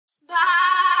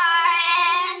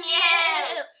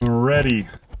ready.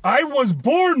 I was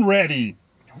born ready.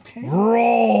 Okay.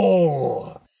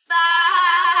 Roll.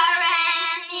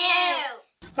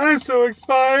 I'm so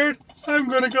expired. I'm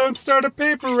gonna go and start a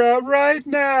paper route right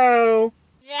now.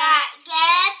 That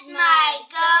guess my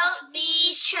goat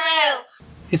be true.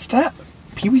 Is that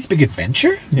Pee-wee's Big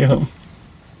Adventure? Yeah.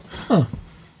 Huh.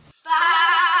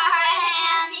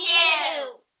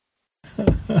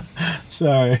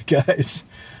 Sorry, guys.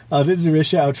 This is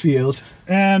Rish Outfield.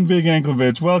 And Big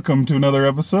Anklovich, welcome to another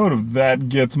episode of That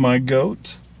Gets My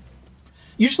Goat.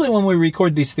 Usually when we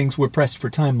record these things, we're pressed for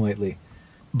time lately.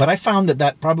 But I found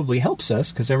that probably helps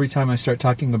us, because every time I start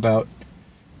talking about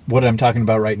what I'm talking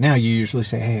about right now, you usually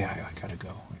say, hey, I gotta go.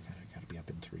 I gotta be up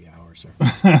in 3 hours.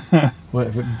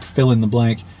 Or fill in the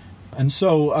blank. And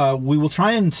so we will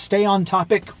try and stay on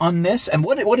topic on this. And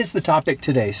what is the topic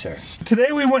today, sir?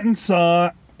 Today we went and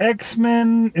saw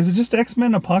X-Men. Is it just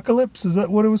X-Men Apocalypse? Is that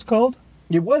what it was called?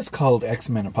 It was called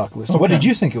X-Men Apocalypse. Okay. What did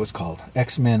you think it was called?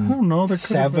 X-Men I don't know.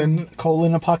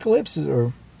 7:Apocalypse?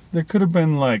 Or there could have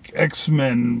been like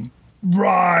X-Men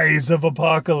Rise of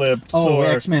Apocalypse. or or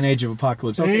X-Men Age of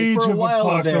Apocalypse. Okay, Age for a of while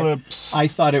Apocalypse. there, I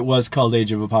thought it was called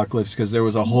Age of Apocalypse because there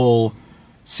was a whole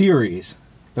series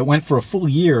that went for a full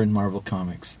year in Marvel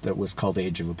Comics that was called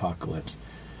Age of Apocalypse.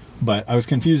 But I was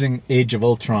confusing Age of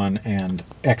Ultron and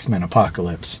X-Men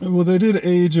Apocalypse. Well, they did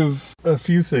Age of a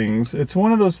few things. It's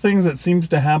one of those things that seems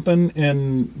to happen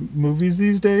in movies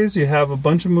these days. You have a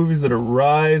bunch of movies that are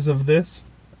Rise of this,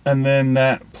 and then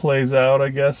that plays out, I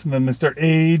guess, and then they start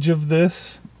Age of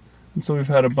this. And so we've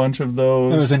had a bunch of those.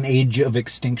 There was an Age of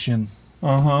Extinction.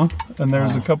 Uh-huh. And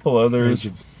there's a couple others.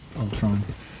 Age of Ultron.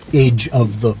 Age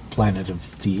of the Planet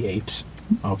of the Apes.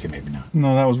 Okay, maybe not.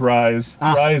 No, that was Rise.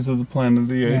 Rise of the Planet of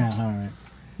the Apes. Yeah, all right.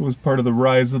 It was part of the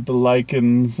Rise of the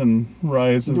Lycans and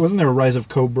Rise of... Wasn't there a Rise of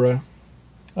Cobra?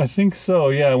 I think so,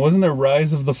 yeah. Wasn't there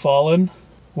Rise of the Fallen?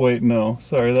 Wait, no.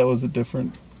 Sorry, that was a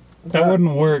different... That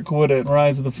wouldn't work, would it?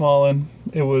 Rise of the Fallen.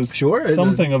 It was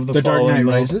something of the Fallen. The Dark Knight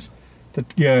Rises?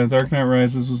 Yeah, Dark Knight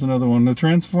Rises was another one. The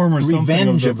Transformers,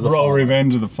 Revenge of the Fallen.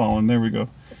 Revenge of the Fallen. There we go.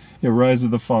 Yeah, Rise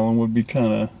of the Fallen would be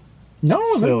kind of...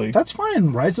 silly. That's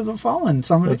fine. Rise of the Fallen.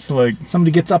 It's like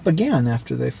somebody gets up again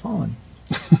after they've fallen.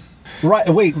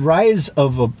 Wait, Rise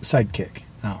of a Sidekick.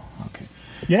 Oh, okay.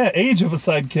 Yeah, Age of a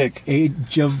Sidekick.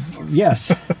 Age of,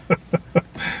 yes.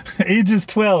 Age is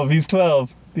 12. He's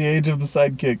 12. The age of the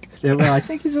sidekick. Yeah, well, I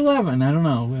think he's 11. I don't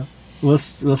know. We'll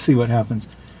see what happens.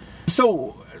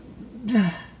 So,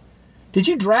 did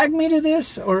you drag me to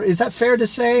this, or is that fair to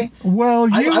say? Well,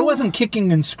 I wasn't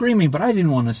kicking and screaming, but I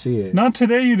didn't want to see it. Not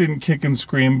today. You didn't kick and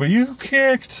scream, but you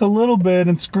kicked a little bit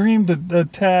and screamed a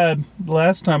tad.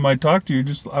 Last time I talked to you,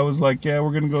 I was like, "Yeah,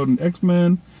 we're gonna go to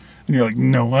X-Men," and you're like,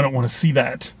 "No, I don't want to see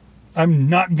that. I'm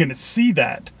not gonna see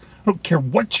that. I don't care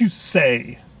what you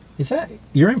say." Is that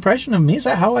your impression of me? Is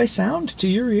that how I sound to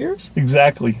your ears?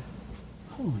 Exactly.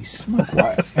 Holy smoke!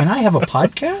 And I have a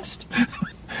podcast?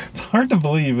 It's hard to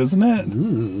believe, isn't it?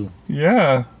 Ooh.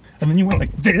 Yeah. And then you went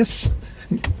like this.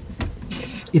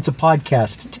 It's a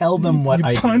podcast. Tell them what I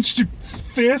did. You punched your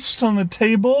fist on the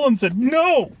table and said,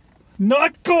 "No,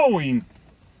 not going."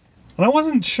 And I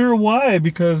wasn't sure why,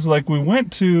 because like we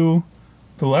went to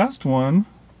the last one.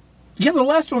 Yeah, the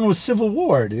last one was Civil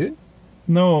War, dude.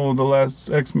 No, the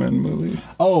last X-Men movie.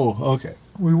 Oh, okay.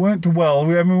 We went to we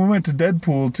went to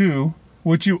Deadpool too,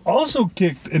 which you also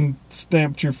kicked and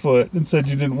stamped your foot and said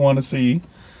you didn't want to see.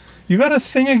 You got a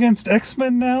thing against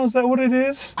X-Men now? Is that what it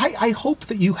is? I hope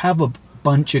that you have a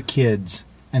bunch of kids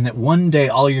and that one day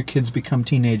all your kids become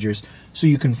teenagers so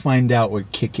you can find out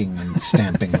what kicking and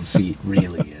stamping of feet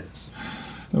really is.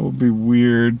 That would be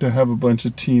weird to have a bunch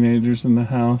of teenagers in the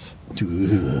house. Ugh.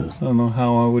 I don't know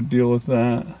how I would deal with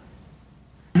that.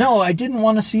 No, I didn't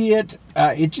want to see it.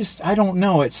 I don't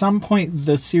know. At some point,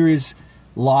 the series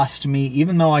lost me,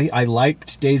 even though I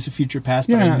liked Days of Future Past,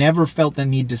 but I never felt the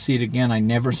need to see it again. I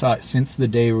never saw it since the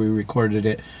day we recorded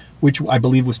it, which I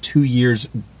believe was 2 years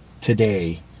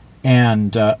today.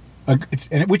 And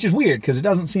which is weird, because it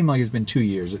doesn't seem like it's been 2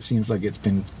 years. It seems like it's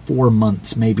been 4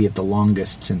 months, maybe at the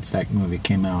longest, since that movie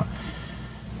came out.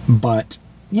 But,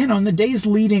 in the days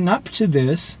leading up to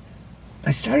this,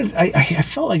 I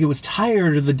felt like it was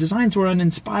tired, or the designs were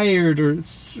uninspired, or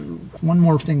one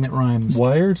more thing that rhymes.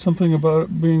 Wired? Something about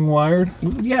it being wired?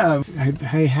 Yeah,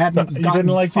 I hadn't gotten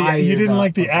fired. You didn't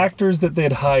like the actors that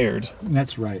they'd hired.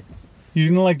 That's right. You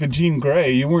didn't like the Jean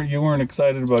Grey. You weren't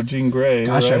excited about Jean Grey.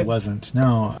 Gosh, right? I wasn't.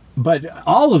 No, but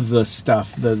all of the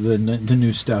stuff, the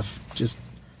new stuff, just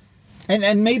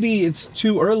and maybe it's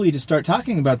too early to start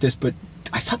talking about this, but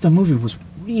I thought the movie was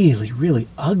really, really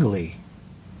ugly.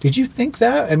 Did you think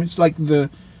that? I mean, it's like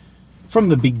from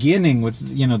the beginning with,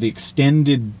 the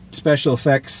extended special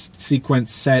effects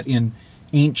sequence set in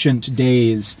ancient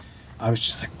days, I was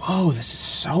just like, whoa, this is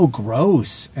so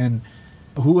gross. And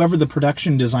whoever the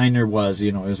production designer was,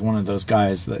 is one of those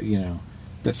guys that,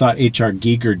 that thought H.R.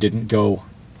 Giger didn't go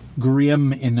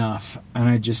grim enough. And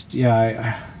I just,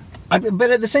 but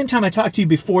at the same time, I talked to you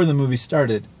before the movie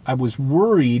started. I was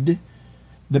worried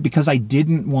that because I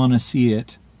didn't want to see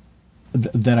it,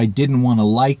 that I didn't want to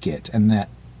like it, and that,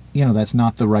 that's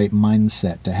not the right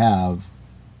mindset to have.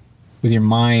 With your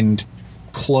mind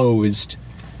closed,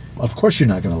 of course you're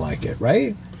not going to like it,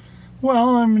 right?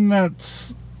 Well, I mean,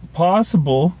 that's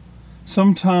possible.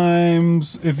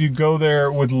 Sometimes if you go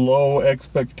there with low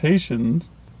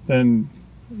expectations, then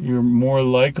you're more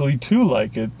likely to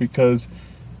like it, because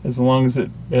as long as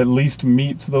it at least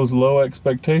meets those low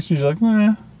expectations, you're like,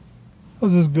 that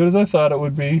was as good as I thought it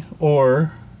would be.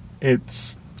 Or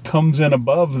it comes in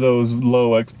above those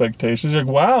low expectations. You're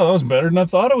like, wow, that was better than I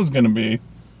thought it was going to be.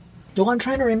 Well, I'm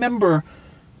trying to remember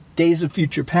Days of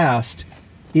Future Past.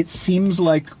 It seems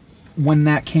like when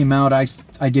that came out, I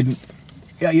didn't...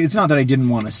 It's not that I didn't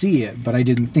want to see it, but I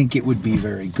didn't think it would be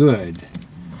very good.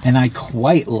 And I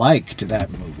quite liked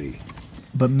that movie.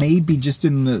 But maybe just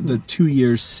in the 2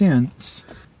 years since,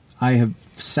 I have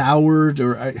soured,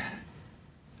 or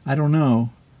I don't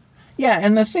know. Yeah,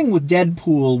 and the thing with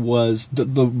Deadpool was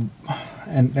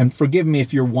and forgive me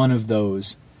if you're one of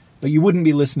those, but you wouldn't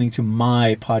be listening to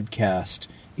my podcast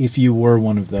if you were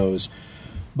one of those.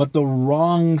 But the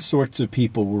wrong sorts of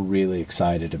people were really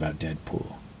excited about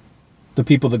Deadpool. The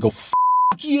people that go, "F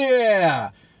yeah!"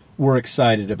 were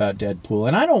excited about Deadpool.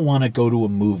 And I don't want to go to a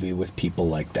movie with people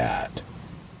like that,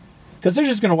 because they're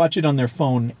just going to watch it on their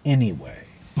phone anyway.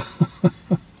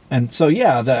 And so,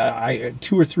 yeah,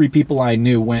 2 or 3 people I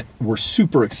knew were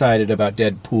super excited about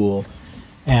Deadpool.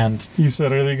 And you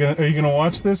said, "Are you gonna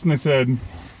watch this?" And they said,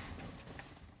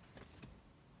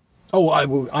 "Oh,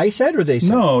 I said, or they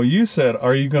said?" No, you said,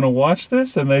 "Are you gonna watch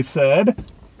this?" And they said,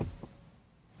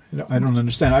 I don't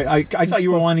understand. I thought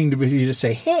you were wanting to just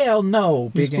say, "Hell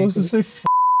no!" You're supposed to say, "F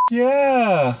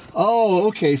yeah." Oh,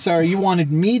 okay. Sorry, you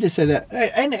wanted me to say that.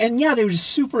 And yeah, they were just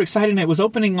super excited. And it was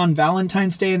opening on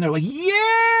Valentine's Day, and they're like,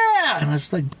 "Yeah!" And I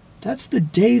was like, that's the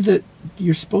day that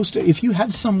you're supposed to, if you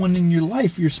have someone in your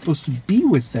life, you're supposed to be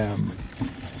with them.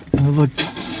 And they're like,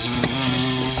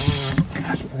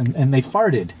 and they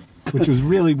farted, which was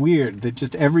really weird, that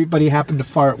just everybody happened to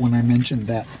fart when I mentioned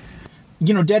that.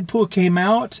 Deadpool came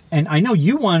out, and I know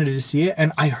you wanted to see it,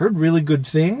 and I heard really good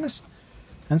things.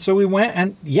 And so we went,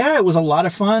 and yeah, it was a lot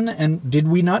of fun. And did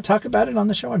we not talk about it on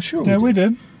the show? I'm sure we did. Yeah, we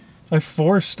did.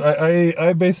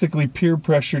 I basically peer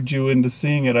pressured you into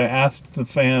seeing it. I asked the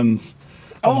fans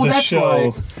of the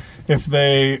show if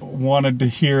they wanted to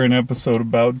hear an episode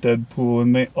about Deadpool,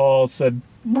 and they all said,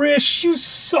 "Rish, you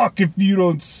suck if you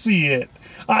don't see it.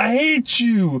 I hate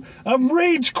you. I'm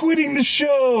rage quitting the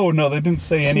show." No, they didn't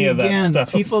say any of that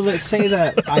stuff. People that say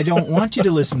that, I don't want you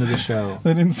to listen to the show.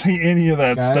 They didn't say any of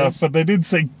that stuff, but they did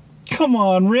say, "Come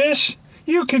on, Rish,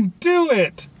 you can do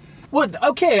it." Well,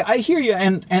 okay, I hear you,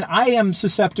 and I am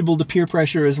susceptible to peer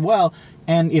pressure as well.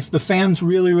 And if the fans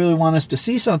really, really want us to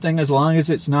see something, as long as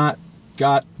it's not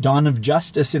got Dawn of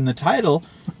Justice in the title,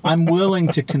 I'm willing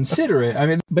to consider it. I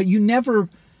mean, but you never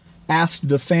asked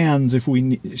the fans if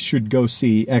we should go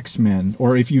see X-Men,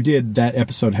 or if you did, that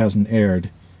episode hasn't aired.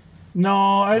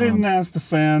 No, I didn't ask the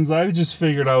fans. I just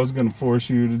figured I was going to force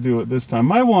you to do it this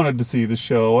time. I wanted to see the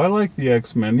show. I like the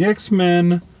X-Men. The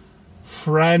X-Men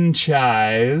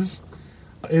franchise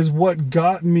is what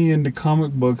got me into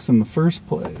comic books in the first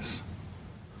place.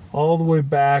 All the way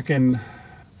back in,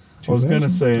 I was going to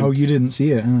say... Oh, you didn't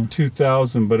see it, huh?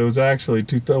 2000, but it was actually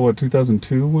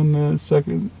 2002 when the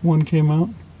second one came out?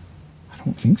 I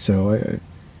don't think so.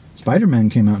 Spider-Man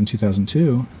came out in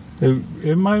 2002.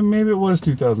 Maybe it was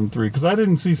 2003, because I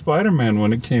didn't see Spider-Man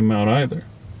when it came out either.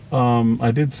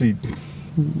 I did see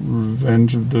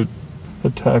Revenge of the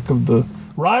Attack of the...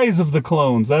 Rise of the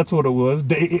Clones, that's what it was.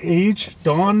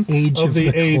 Dawn of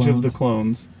the Age of the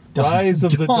Clones. Rise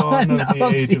of the Dawn of the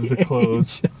Age of the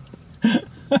Clones.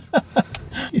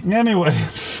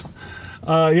 Anyways,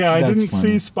 I didn't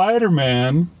see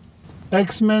Spider-Man.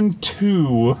 X-Men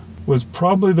 2 was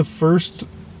probably the first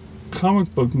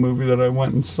comic book movie that I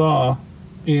went and saw,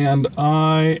 and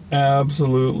I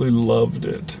absolutely loved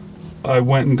it. I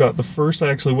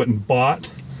actually went and bought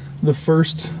the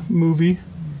first movie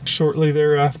shortly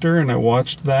thereafter, and I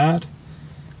watched that.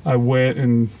 I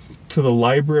went to the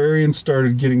library and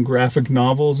started getting graphic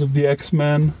novels of the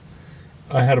X-Men.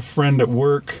 I had a friend at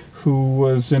work who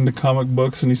was into comic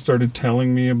books, and he started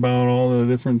telling me about all the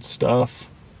different stuff.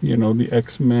 the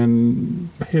X-Men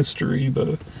history,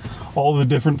 all the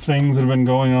different things that have been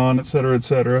going on, et cetera, et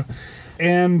cetera.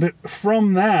 And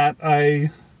from that,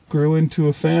 I grew into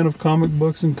a fan of comic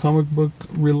books and comic book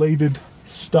related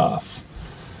stuff.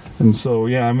 And so,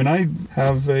 yeah, I mean, I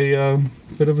have a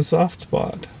bit of a soft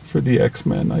spot for the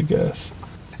X-Men, I guess.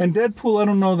 And Deadpool, I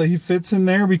don't know that he fits in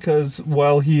there because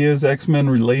while he is X-Men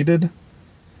related,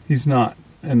 he's not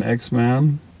an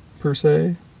X-Man per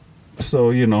se.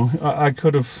 So, I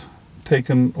could have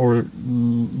taken or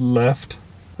left.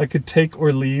 I could take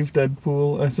or leave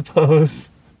Deadpool, I suppose.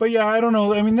 But yeah, I don't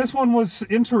know. I mean, this one was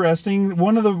interesting.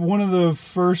 One of the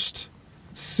first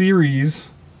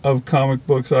series of comic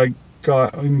books I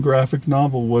got in graphic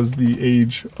novel was the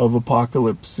Age of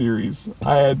Apocalypse series.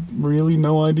 I had really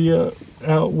no idea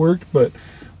how it worked, but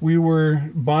we were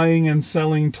buying and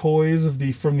selling toys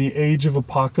from the Age of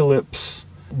Apocalypse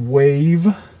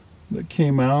wave that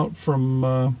came out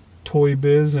from Toy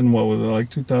Biz in, what was it, like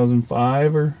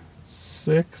 2005 or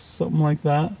 6, something like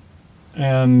that.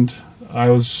 And I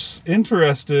was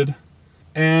interested,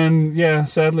 and yeah,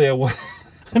 sadly I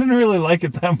didn't really like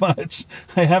it that much,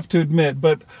 I have to admit.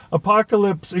 But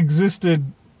Apocalypse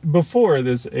existed before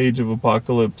this Age of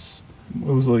Apocalypse. It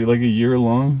was like a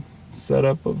year-long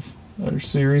setup of a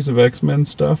series of X-Men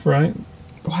stuff, right?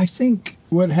 Well, I think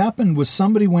what happened was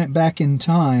somebody went back in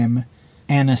time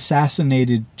and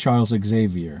assassinated Charles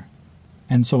Xavier.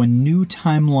 And so a new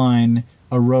timeline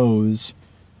arose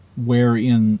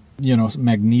wherein,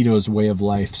 Magneto's way of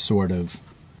life sort of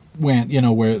went,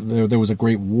 where there was a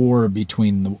great war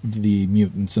between the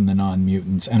mutants and the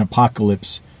non-mutants, and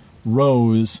Apocalypse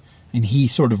rose, and he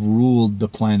sort of ruled the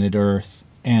planet Earth,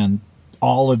 and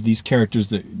all of these characters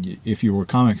that, if you were a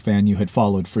comic fan, you had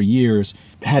followed for years,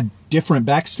 had different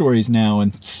backstories now,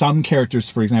 and some characters,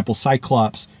 for example,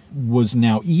 Cyclops, was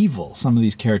now evil. Some of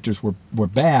these characters were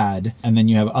bad, and then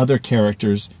you have other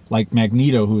characters like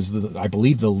Magneto, who's I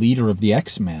believe the leader of the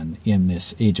X-Men in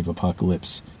this Age of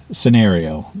Apocalypse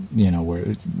scenario,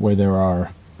 where there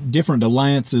are different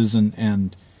alliances,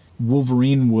 and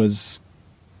Wolverine was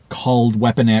called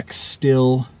Weapon X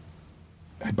still.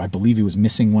 I believe he was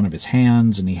missing one of his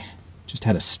hands, and he just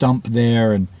had a stump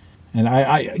there, and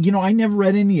I never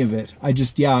read any of it. I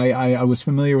was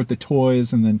familiar with the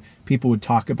toys, and then people would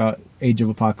talk about Age of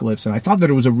Apocalypse, and I thought that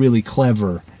it was a really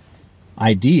clever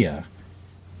idea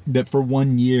that for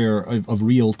 1 year of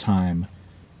real time,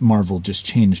 Marvel just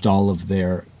changed all of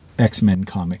their X-Men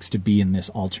comics to be in this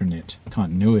alternate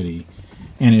continuity.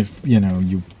 And if,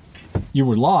 you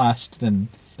were lost, then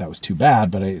that was too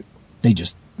bad, but they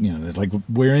just, it's like,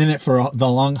 we're in it for the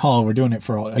long haul, we're doing it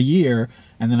for a year,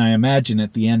 and then I imagine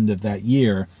at the end of that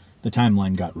year, the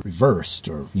timeline got reversed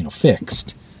or,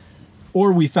 fixed.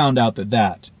 Or we found out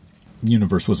that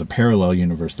universe was a parallel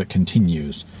universe that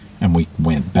continues, and we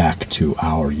went back to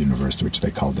our universe, which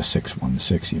they call the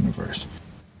 616 universe.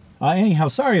 Anyhow,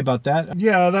 sorry about that.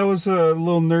 Yeah, that was a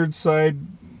little nerd side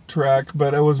track,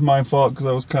 but it was my fault because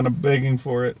I was kind of begging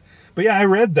for it. But yeah, I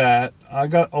read that. I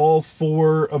got all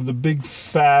 4 of the big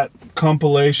fat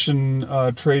compilation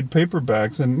trade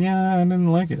paperbacks, and yeah, I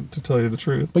didn't like it, to tell you the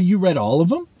truth. But you read all of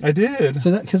them? I did.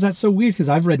 So because that's so weird, because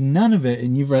I've read none of it,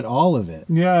 and you've read all of it.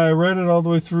 Yeah, I read it all the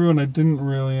way through, and I didn't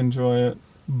really enjoy it.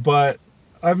 But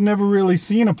I've never really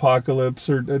seen Apocalypse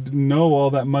or know all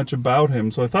that much about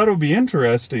him, so I thought it would be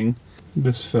interesting,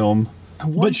 this film.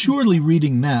 But surely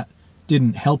reading that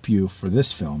didn't help you for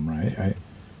this film, right?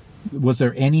 Was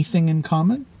there anything in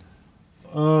common?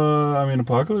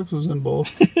 Apocalypse was in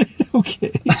both.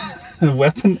 Okay.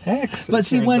 Weapon X. But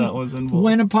see,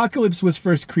 when Apocalypse was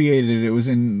first created, it was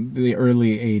in the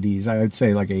early 80s. I would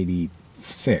say like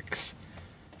 86.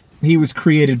 He was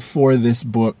created for this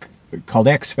book called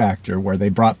X Factor, where they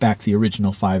brought back the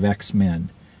original 5 X-Men.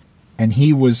 And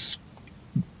he was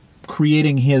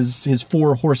creating his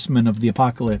 4 horsemen of the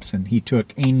apocalypse, and he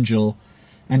took Angel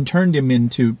and turned him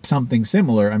into something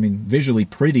similar. I mean, visually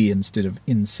pretty instead of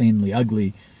insanely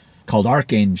ugly, called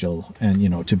Archangel,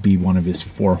 and to be one of his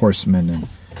 4 horsemen,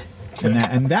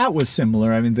 and that was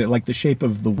similar. I mean, like the shape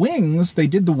of the wings, they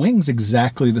did the wings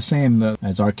exactly the same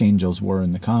as Archangels were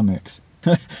in the comics.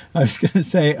 I was gonna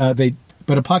say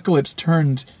but Apocalypse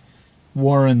turned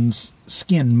Warren's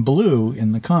skin blue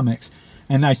in the comics,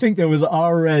 and I think there was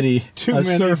already a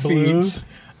surfeit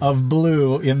of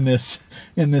blue in this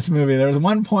movie. There was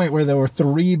one point where there were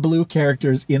 3 blue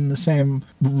characters in the same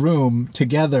room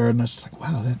together, and I was like,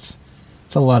 wow, that's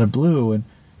a lot of blue. And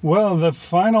well, the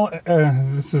final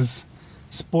this is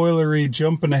spoilery,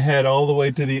 jumping ahead all the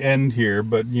way to the end here,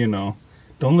 but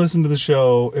don't listen to the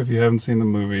show if you haven't seen the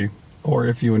movie, or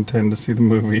if you intend to see the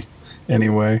movie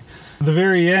anyway. At the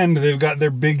very end, they've got their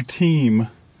big team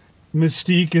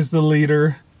Mystique is the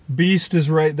leader. Beast is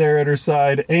right there at her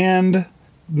side. And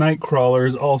Nightcrawler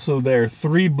is also there.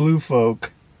 3 blue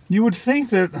folk. You would think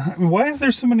that... Why is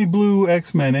there so many blue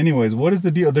X-Men anyways? What is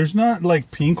the deal? There's not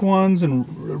like pink ones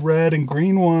and red and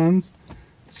green ones.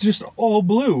 It's just all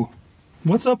blue.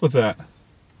 What's up with that?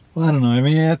 Well, I don't know. I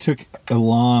mean, it took a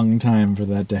long time for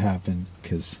that to happen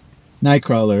because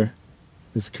Nightcrawler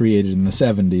was created in the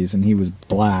 70s and he was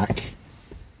black,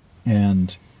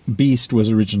 and Beast was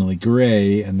originally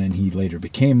gray, and then he later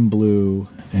became blue,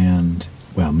 and,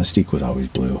 well, Mystique was always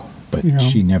blue, but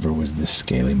she never was this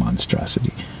scaly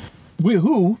monstrosity.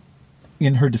 Who,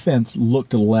 in her defense,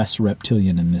 looked less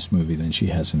reptilian in this movie than she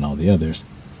has in all the others.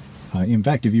 In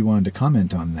fact, if you wanted to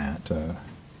comment on that,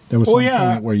 there was some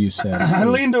point where you said... I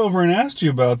leaned over and asked you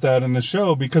about that in the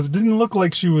show, because it didn't look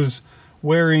like she was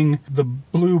wearing the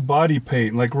blue body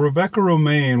paint. Like Rebecca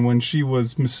Romaine, when she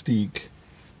was Mystique,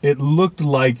 it looked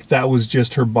like that was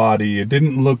just her body. It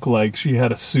didn't look like she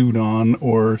had a suit on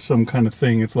or some kind of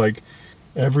thing. It's like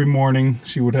every morning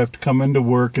she would have to come into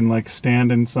work and like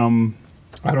stand in some,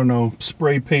 I don't know,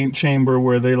 spray paint chamber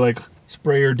where they like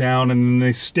spray her down and then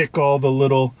they stick all the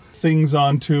little things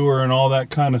onto her and all that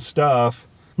kind of stuff.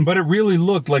 But it really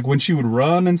looked like when she would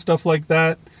run and stuff like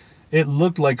that, it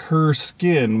looked like her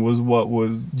skin was what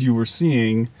was you were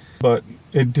seeing, but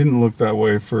it didn't look that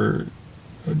way for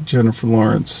Jennifer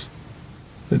Lawrence.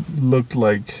 It looked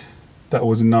like that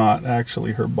was not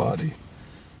actually her body.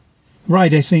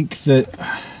 Right, I think that,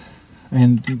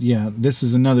 and yeah, this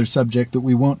is another subject that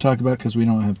we won't talk about because we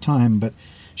don't have time, but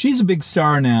she's a big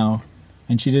star now,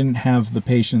 and she didn't have the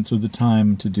patience or the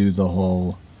time to do the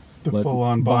whole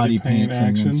full-on body paint thing.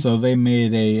 action. And so they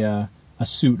made a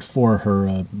suit for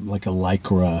her, like a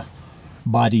lycra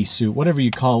body suit, whatever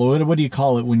you call it. What do you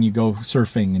call it when you go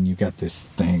surfing and you got this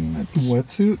thing? That's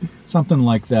wetsuit? Something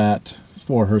like that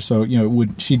for her. So,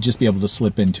 she'd just be able to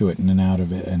slip into it and then out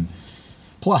of it. And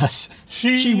plus,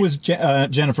 she was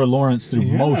Jennifer Lawrence through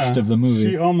most of the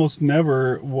movie. She almost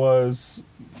never was,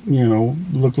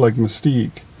 looked like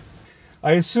Mystique.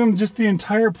 I assume just the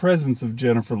entire presence of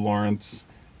Jennifer Lawrence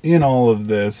in all of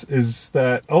this is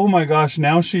that, oh my gosh,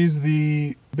 now she's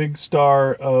the big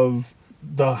star of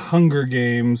the Hunger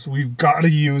Games. We've got to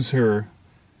use her.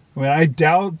 I mean, I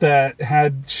doubt that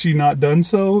had she not done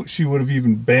so, she would have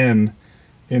even been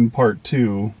in part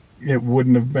 2. It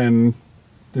wouldn't have been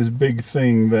this big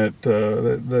thing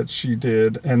that she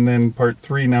did. And then part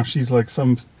 3, now she's like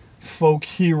some folk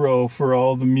hero for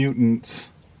all the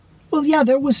mutants. Well, yeah,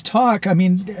 there was talk. I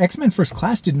mean, X-Men First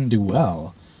Class didn't do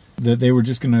well. That they were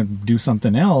just going to do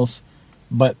something else,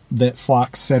 but that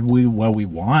Fox said, we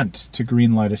want to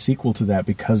greenlight a sequel to that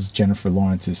because Jennifer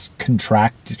Lawrence is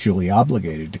contractually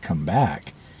obligated to come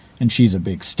back, and she's a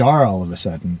big star all of a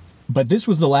sudden. But this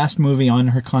was the last movie on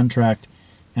her contract,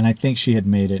 and I think she had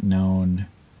made it known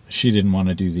she didn't want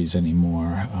to do these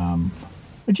anymore,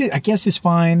 which I guess is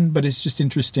fine, but it's just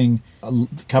interesting. A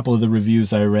couple of the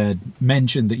reviews I read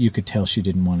mentioned that you could tell she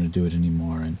didn't want to do it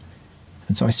anymore, and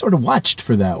so I sort of watched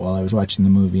for that while I was watching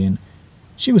the movie, and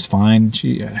she was fine.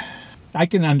 I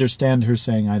can understand her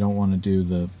saying, I don't want to do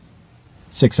the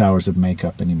 6 hours of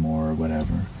makeup anymore or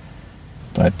whatever.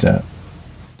 But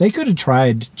they could have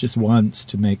tried just once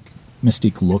to make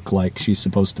Mystique look like she's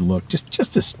supposed to look.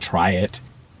 Just to try it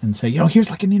and say, here's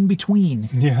like an in-between.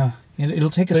 Yeah. And it'll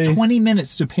take us 20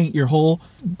 minutes to paint your whole,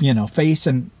 face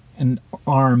and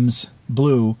arms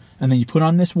blue, and then you put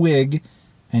on this wig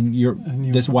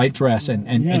and this white dress, and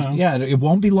it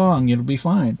won't be long. It'll be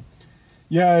fine.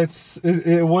 Yeah,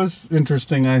 it was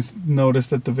interesting. I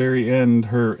noticed at the very end,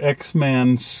 her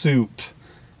X-Man suit,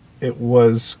 it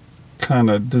was kind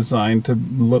of designed to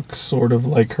look sort of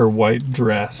like her white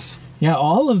dress. Yeah,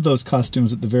 all of those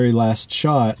costumes at the very last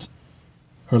shot,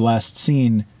 or last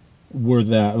scene, were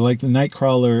that. Like the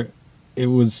Nightcrawler, it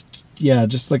was,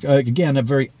 just like, again, a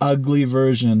very ugly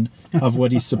version of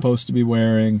what he's supposed to be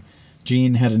wearing.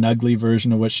 Jean had an ugly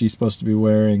version of what she's supposed to be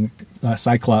wearing.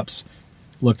 Cyclops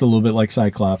looked a little bit like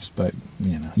Cyclops, but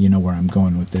you know where I'm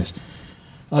going with this.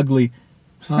 Ugly.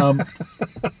 But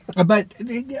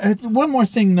one more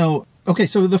thing, though. Okay,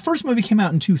 so the first movie came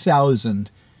out in 2000,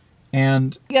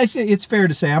 and I think it's fair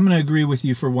to say, I'm going to agree with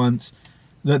you for once,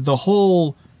 that the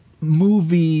whole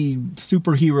movie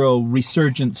superhero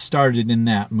resurgence started in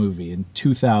that movie in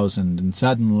 2000, and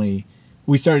suddenly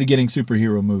we started getting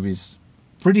superhero movies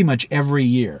pretty much every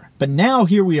year. But now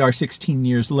here we are 16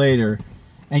 years later,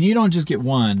 and you don't just get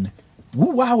one.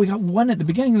 Ooh, wow, we got one at the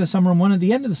beginning of the summer and one at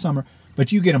the end of the summer,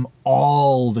 but you get them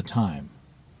all the time.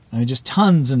 I mean, just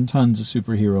tons and tons of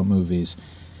superhero movies.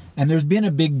 And there's been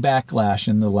a big backlash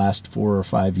in the last 4 or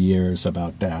 5 years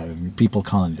about that. And people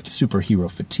calling it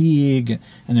superhero fatigue.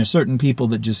 And there's certain people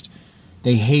that just,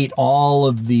 they hate all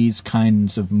of these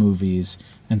kinds of movies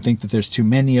and think that there's too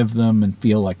many of them and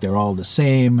feel like they're all the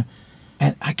same.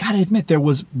 And I gotta admit, there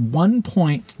was one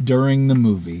point during the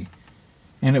movie,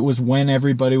 and it was when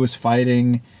everybody was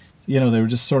fighting. You know, they were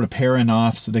just sort of pairing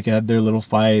off so they could have their little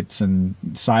fights, and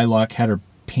Psylocke had her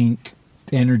pink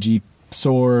energy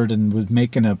sword and was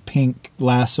making a pink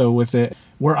lasso with it,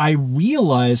 where I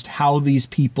realized how these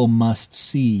people must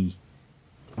see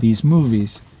these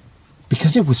movies,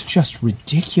 because it was just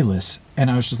ridiculous. And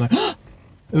I was just like,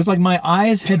 it was like my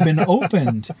eyes had been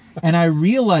opened, and I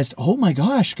realized, oh my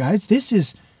gosh, guys, this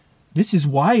is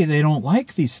why they don't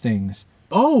like these things.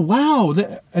 Oh wow,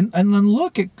 and then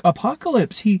look at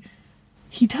Apocalypse. He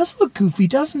does look goofy,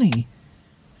 doesn't he?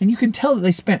 And you can tell that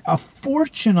they spent a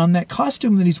fortune on that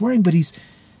costume that he's wearing, but he's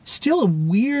still a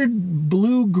weird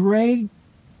blue-gray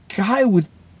guy with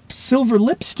silver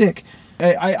lipstick.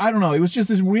 I don't know. It was just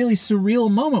this really surreal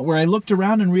moment where I looked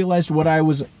around and realized what I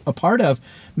was a part of.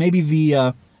 Maybe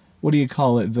the, what do you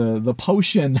call it? The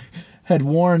potion had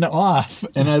worn off.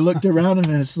 And I looked around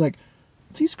and it's like,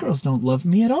 these girls don't love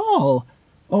me at all.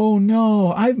 Oh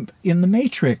no, I'm in the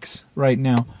Matrix right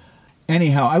now.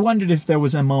 Anyhow, I wondered if there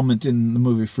was a moment in the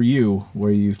movie for you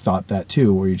where you thought that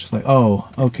too, where you're just like, oh,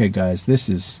 okay, guys, this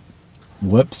is,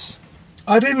 whoops.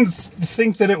 I didn't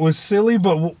think that it was silly,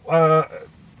 but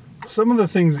some of the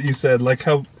things that you said, like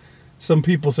how some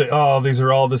people say, oh, these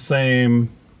are all the same.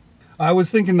 I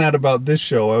was thinking that about this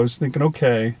show. I was thinking,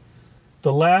 okay,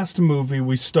 the last movie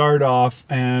we start off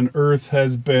and Earth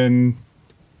has been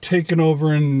taken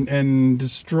over and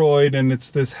destroyed, and it's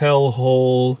this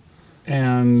hellhole.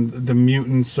 And the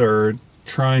mutants are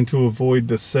trying to avoid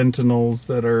the Sentinels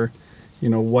that are, you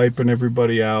know, wiping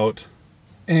everybody out.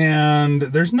 And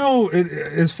there's no,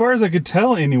 as far as I could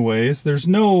tell anyways, there's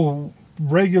no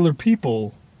regular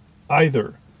people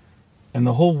either. And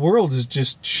the whole world is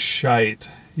just shite,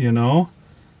 you know?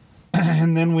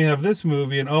 And then we have this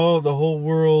movie, and oh, the whole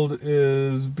world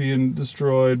is being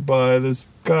destroyed by this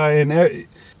guy. And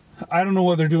I don't know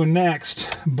what they're doing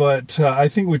next, but I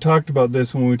think we talked about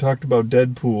this when we talked about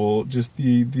Deadpool. Just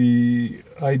the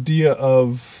idea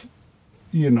of,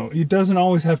 you know, it doesn't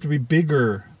always have to be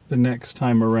bigger the next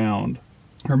time around.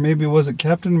 Or maybe was it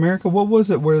Captain America? What was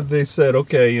it where they said,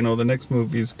 okay, you know, the next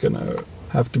movie's gonna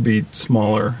have to be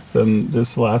smaller than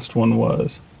this last one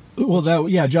was? Well,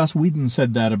 Joss Whedon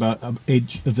said that about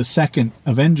the second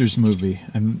Avengers movie,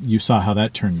 and you saw how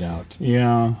that turned out.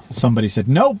 Yeah. Somebody said,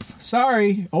 nope,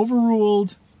 sorry,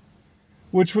 overruled.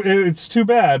 Which, it's too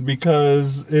bad,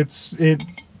 because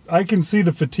I can see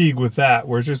the fatigue with that,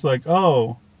 where it's just like,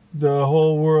 oh, the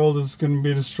whole world is going to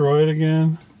be destroyed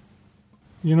again.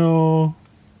 You know,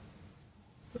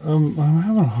 I'm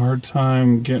having a hard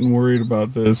time getting worried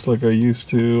about this like I used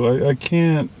to. I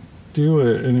can't do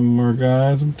it anymore,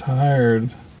 guys. I'm tired.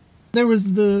 There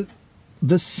was the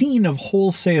scene of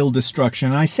wholesale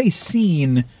destruction. I say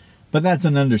scene, but that's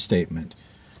an understatement.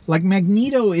 Like,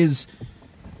 Magneto his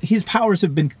powers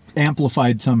have been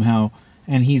amplified somehow,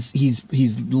 and he's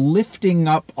lifting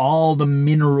up all the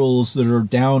minerals that are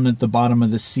down at the bottom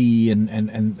of the sea,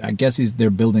 and I guess they're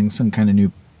building some kind of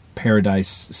new paradise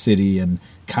city in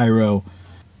Cairo.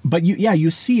 But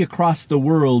you see across the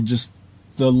world just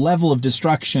the level of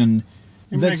destruction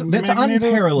that's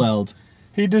unparalleled.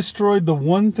 He destroyed the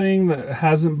one thing that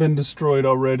hasn't been destroyed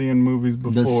already in movies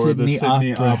before, the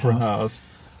Sydney Opera House.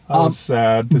 I was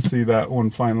sad to see that one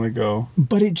finally go.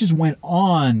 But it just went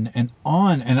on, and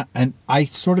I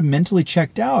sort of mentally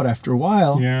checked out after a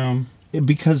while. Yeah.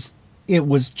 Because it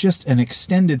was just an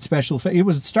extended special effect. It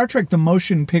was Star Trek the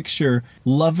Motion Picture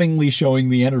lovingly showing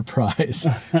the Enterprise.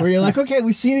 Where you're like, okay,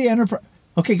 we see the Enterprise.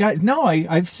 Okay, guys, no,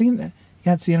 I've seen that.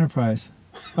 Yeah, it's the Enterprise.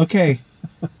 Okay.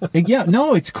 Yeah,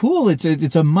 no, it's cool.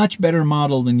 It's a much better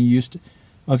model than you used to.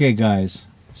 Okay, guys,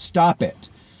 stop it.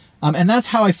 And that's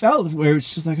how I felt, where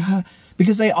it's just like,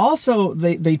 because they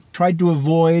tried to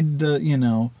avoid the, you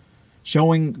know,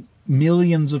 showing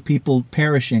millions of people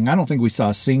perishing. I don't think we saw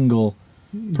a single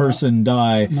person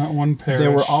die. Not one perish.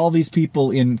 There were all these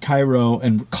people in Cairo,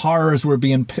 and cars were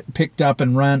being picked up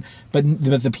and run, but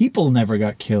the people never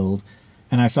got killed.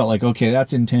 And I felt like, okay,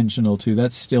 that's intentional too.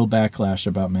 That's still backlash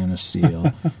about Man of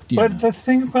Steel. But the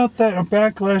thing about that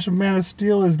backlash of Man of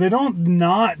Steel is they don't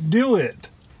not do it.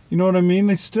 You know what I mean?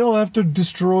 They still have to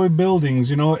destroy buildings.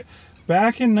 You know,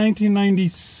 back in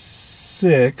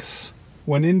 1996,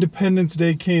 when Independence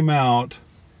Day came out,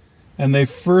 and they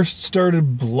first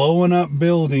started blowing up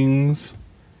buildings,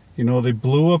 you know, they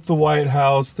blew up the White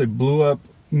House, they blew up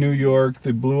New York.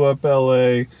 They blew up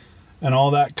L.A. and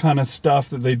all that kind of stuff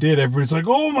that they did. Everybody's like,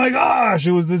 oh my gosh,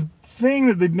 it was this thing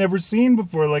that they'd never seen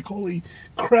before. Like, holy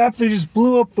crap, they just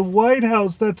blew up the White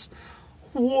House. That's,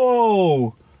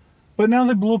 whoa. But now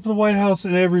they blew up the White House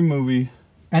in every movie.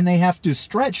 And they have to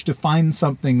stretch to find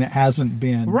something that hasn't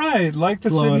been right, like the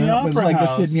Sydney Opera House. Like the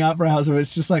Sydney Opera House, where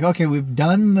it's just like, okay, we've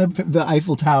done the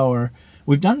Eiffel Tower,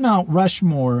 we've done Mount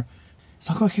Rushmore. It's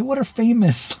like, okay, what are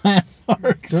famous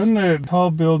landmarks? We've done the tall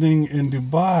building in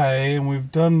Dubai, and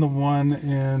we've done the one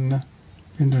in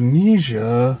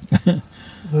Indonesia.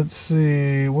 Let's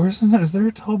see, is there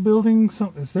a tall building?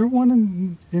 Is there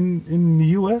one in the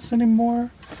U.S.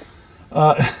 anymore?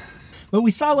 But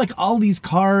we saw like all these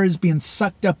cars being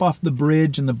sucked up off the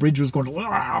bridge, and the bridge was going,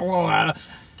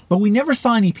 but we never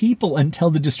saw any people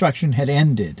until the destruction had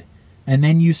ended. And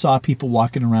then you saw people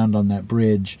walking around on that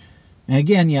bridge. And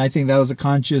again, yeah, I think that was a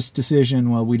conscious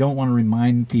decision. Well, we don't want to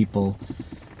remind people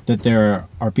that there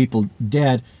are people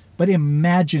dead, but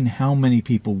imagine how many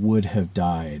people would have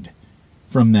died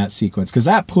from that sequence, because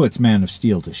that puts Man of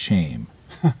Steel to shame.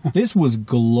 This was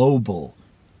global.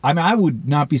 I mean, I would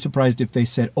not be surprised if they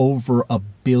said over 1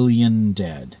 billion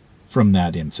dead from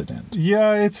that incident.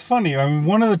 Yeah, it's funny. I mean,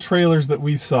 one of the trailers that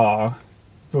we saw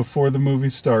before the movie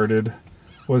started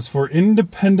was for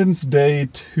Independence Day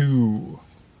 2,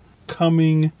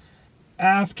 coming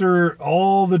after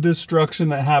all the destruction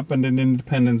that happened in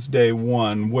Independence Day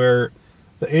 1, where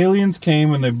the aliens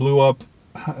came and they blew up,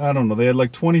 I don't know, they had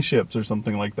like 20 ships or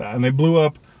something like that, and they blew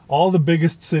up all the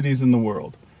biggest cities in the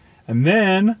world. And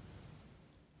then...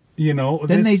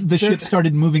 then the ship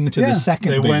started moving to the second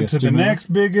biggest. They went to the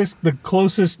next biggest, the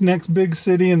closest next big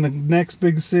city, and the next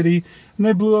big city, and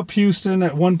they blew up Houston.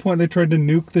 At one point, they tried to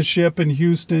nuke the ship in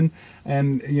Houston,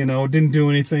 and, didn't do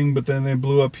anything, but then they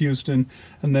blew up Houston,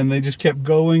 and then they just kept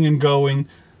going and going.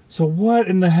 So what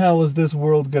in the hell is this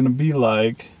world going to be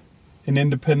like in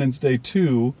Independence Day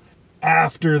 2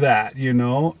 after that,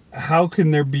 How can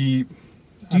there be...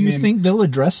 Do you think they'll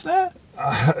address that?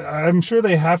 I'm sure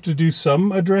they have to do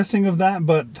some addressing of that,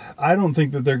 but I don't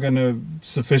think that they're going to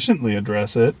sufficiently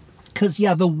address it. Because,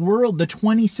 the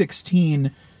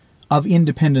 2016 of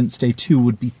Independence Day 2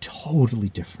 would be totally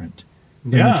different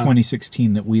than the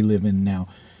 2016 that we live in now.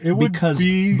 Because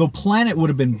the planet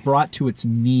would have been brought to its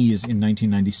knees in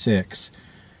 1996.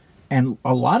 And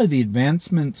a lot of the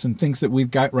advancements and things that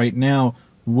we've got right now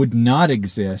would not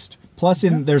exist. Plus,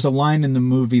 there's a line in the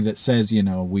movie that says,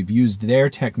 we've used their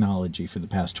technology for the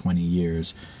past 20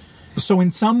 years. So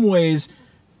in some ways,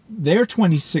 their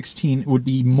 2016 would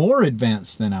be more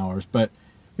advanced than ours. But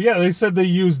yeah, they said they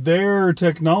used their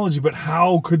technology, but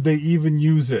how could they even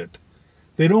use it?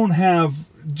 They don't have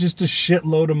just a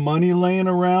shitload of money laying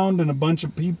around and a bunch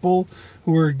of people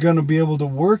who are going to be able to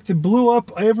work. They blew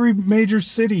up every major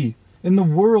city in the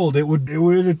world. It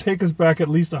would take us back at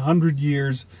least 100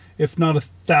 years, if not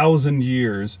 1,000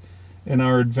 years, in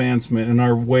our advancement, in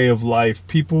our way of life.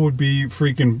 People would be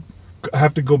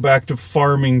have to go back to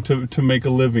farming to make a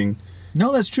living.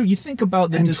 No, that's true. You think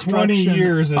about the destruction. 20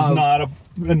 years is not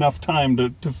enough time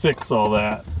to fix all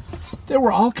that. There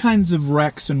were all kinds of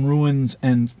wrecks and ruins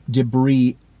and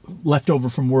debris left over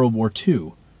from World War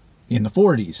II in the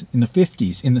 40s, in the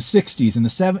 50s, in the 60s, in the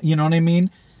 70s. You know what I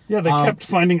mean? Yeah, they kept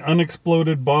finding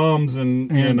unexploded bombs in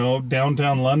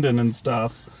downtown London and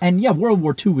stuff. And yeah, World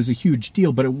War II was a huge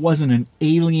deal, but it wasn't an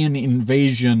alien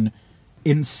invasion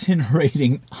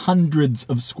incinerating hundreds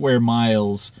of square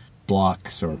miles,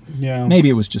 blocks, or maybe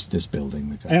it was just this building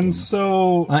that got and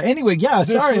so anyway,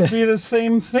 this would be the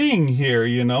same thing here.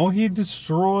 He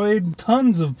destroyed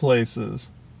tons of places.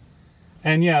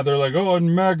 And yeah, they're like, oh,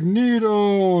 and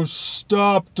Magneto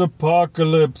stopped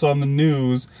Apocalypse on the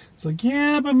news. It's like,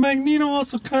 yeah, but Magneto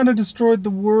also kind of destroyed the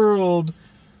world.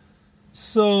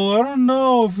 So I don't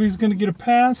know if he's going to get a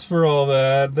pass for all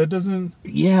that. That doesn't...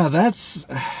 Yeah, that's...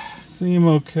 seem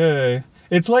okay.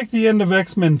 It's like the end of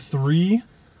X-Men 3,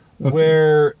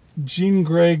 where Jean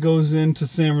Grey goes into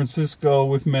San Francisco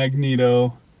with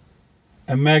Magneto.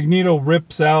 And Magneto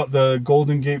rips out the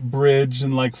Golden Gate Bridge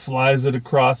and flies it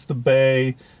across the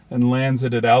bay and lands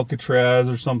it at Alcatraz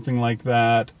or something like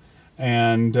that.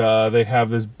 And they have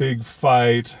this big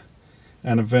fight,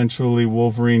 and eventually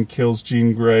Wolverine kills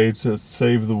Jean Grey to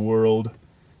save the world.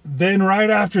 Then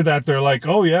right after that, they're like,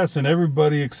 oh yes, and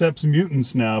everybody accepts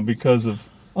mutants now because of...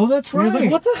 Oh, that's right.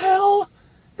 Like, what the hell?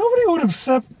 Nobody would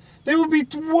accept... They would be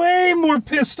way more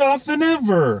pissed off than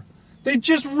ever. They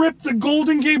just ripped the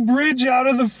Golden Gate Bridge out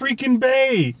of the freaking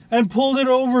bay and pulled it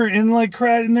over and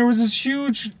and there was this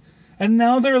huge... And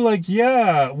now they're like,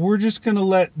 yeah, we're just going to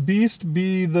let Beast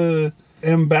be the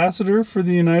ambassador for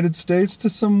the United States to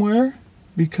somewhere.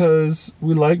 because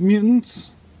we like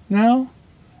mutants now,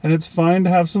 and it's fine to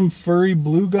have some furry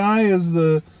blue guy as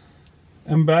the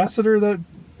ambassador. That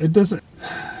it doesn't.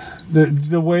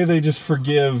 The way they just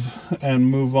forgive and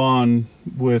move on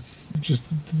with just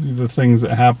the things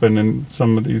that happen in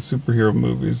some of these superhero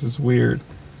movies is weird.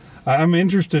 I'm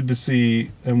interested to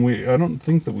see, and I don't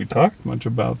think that we talked much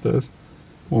about this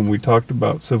when we talked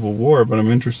about Civil War, but I'm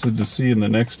interested to see in the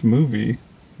next movie,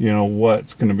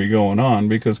 what's going to be going on,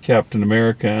 because Captain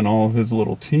America and all of his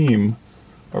little team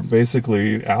are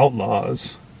basically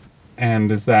outlaws.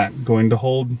 And is that going to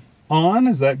hold on?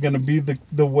 Is that going to be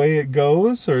the way it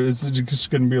goes? Or is it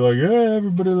just going to be like, yeah,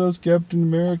 everybody loves Captain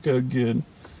America again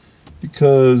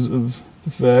because of the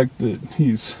fact that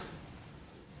he's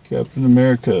Captain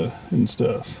America and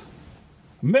stuff?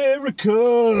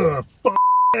 America!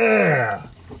 Yeah!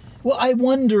 Well, I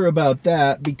wonder about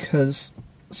that because,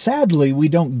 sadly, we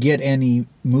don't get any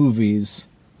movies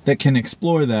that can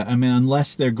explore that. I mean,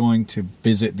 unless they're going to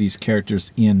visit these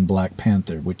characters in Black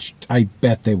Panther, which I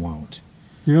bet they won't.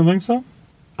 You don't think so?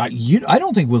 I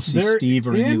don't think we'll see Steve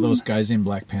or any of those guys in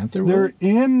Black Panther. They're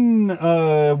in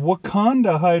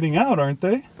Wakanda hiding out, aren't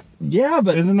they? Yeah,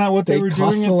 but isn't that what they were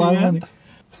doing at the end? Money.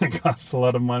 They cost a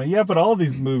lot of money. Yeah, but all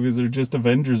these movies are just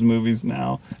Avengers movies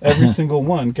now. Every single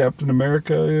one. Captain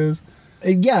America is.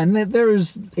 Yeah, and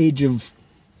there's Age of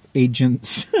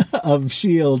Agents of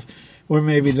S.H.I.E.L.D., where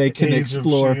maybe they can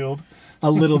explore a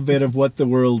little bit of what the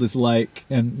world is like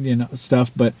and,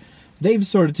 stuff. But they've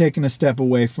sort of taken a step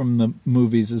away from the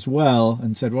movies as well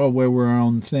and said, well, we're our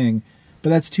own thing.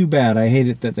 But that's too bad. I hate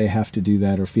it that they have to do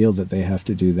that or feel that they have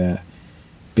to do that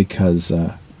because,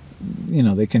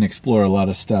 they can explore a lot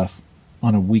of stuff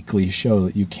on a weekly show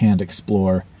that you can't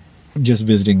explore just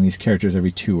visiting these characters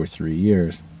every 2 or 3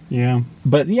 years. Yeah.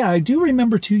 But yeah, I do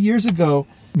remember 2 years ago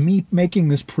me making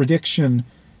this prediction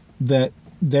that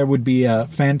there would be a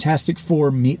Fantastic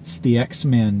Four meets the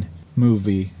X-Men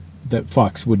movie that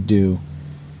Fox would do.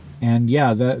 And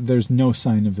yeah, there's no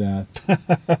sign of that.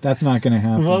 That's not going to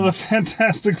happen. Well, the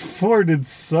Fantastic Four did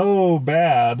so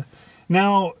bad.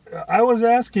 Now, I was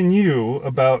asking you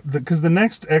about because the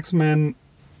next X-Men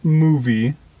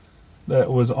movie that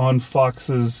was on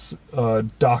Fox's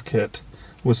docket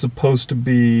was supposed to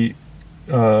be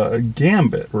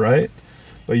Gambit, right?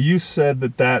 But you said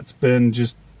that's been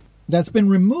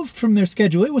removed from their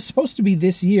schedule. It was supposed to be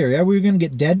this year. Yeah, we were going to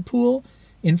get Deadpool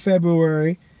in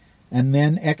February, and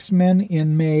then X-Men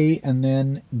in May, and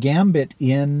then Gambit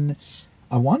in,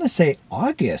 I want to say,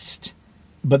 August.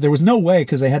 But there was no way,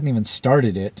 because they hadn't even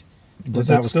started it, that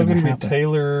was still going to be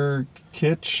Taylor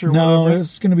Kitsch or whatever? No, it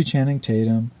was going to be Channing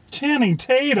Tatum. Channing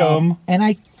Tatum? And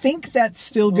I think that's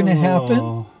still going to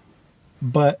happen,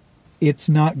 but it's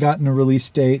not gotten a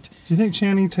release date. Do you think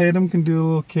Channing Tatum can do a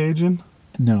little Cajun?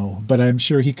 No, but I'm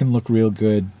sure he can look real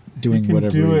good doing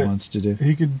whatever he wants to do.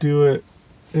 He could do it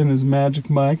in his Magic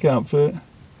Mike outfit.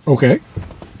 Okay.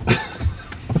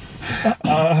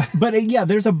 But yeah,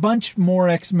 there's a bunch more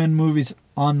X-Men movies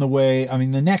on the way. I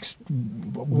mean, the next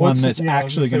one that's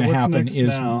actually going to happen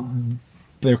is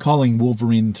they're calling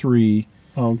Wolverine 3.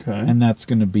 Okay. And that's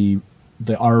going to be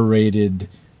the R-rated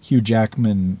Hugh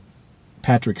Jackman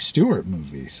Patrick Stewart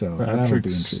movie. So that'll be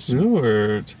interesting.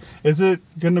 Stewart. Is it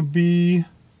going to be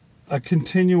a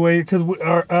continuation? Because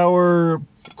our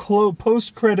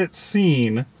post-credit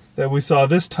scene that we saw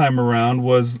this time around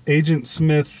was Agent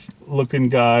Smith-looking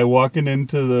guy walking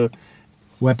into the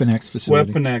Weapon X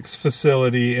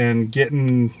facility and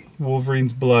getting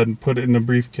Wolverine's blood and put it in a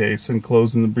briefcase and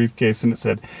closing the briefcase, and it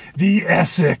said, "The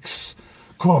Essex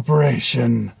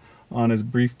Corporation" on his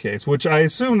briefcase, which I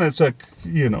assume that's a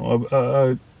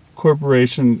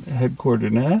corporation headquartered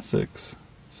in Essex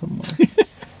somewhere.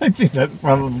 I think that's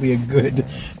probably a good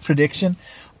prediction.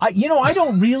 I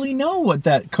don't really know what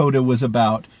that coda was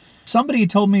about. Somebody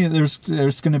told me that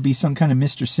there's going to be some kind of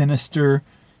Mr. Sinister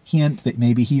hint that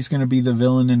maybe he's going to be the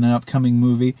villain in an upcoming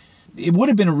movie. It would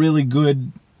have been a really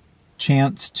good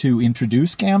chance to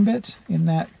introduce Gambit in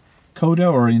that coda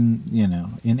or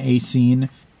in a scene,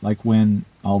 like when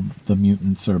all the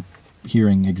mutants are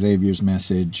hearing Xavier's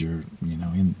message or,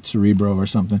 in Cerebro or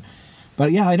something.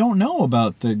 But yeah, I don't know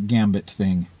about the Gambit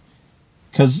thing.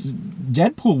 Because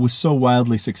Deadpool was so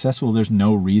wildly successful, there's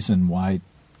no reason why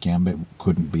Gambit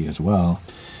couldn't be as well.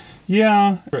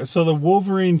 Yeah. So the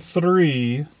Wolverine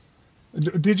 3,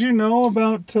 did you know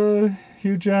about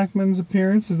Hugh Jackman's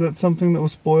appearance? Is that something that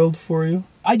was spoiled for you?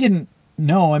 I didn't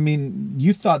know. I mean,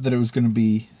 you thought that it was going to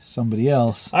be somebody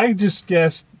else. I just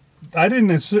guessed. I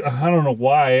didn't assume. I don't know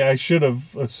why. I should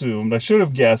have assumed. I should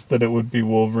have guessed that it would be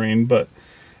Wolverine, but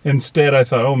instead I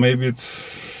thought, maybe it's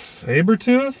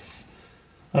Sabretooth?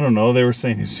 I don't know, they were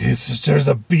saying, there's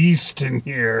a beast in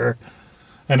here.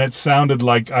 And it sounded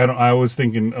like, I was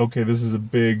thinking, okay, this is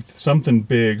something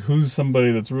big. Who's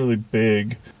somebody that's really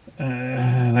big?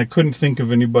 And I couldn't think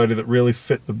of anybody that really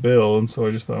fit the bill. And so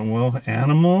I just thought, well,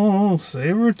 animal,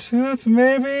 saber-tooth,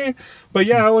 maybe? But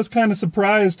yeah, I was kind of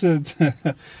surprised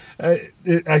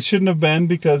I shouldn't have been,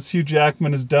 because Hugh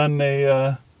Jackman has done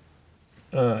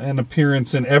an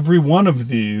appearance in every one of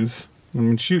these. I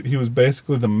mean, shoot, he was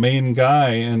basically the main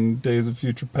guy in Days of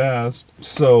Future Past.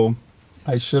 So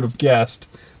I should have guessed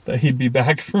that he'd be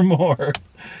back for more.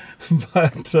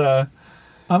 But I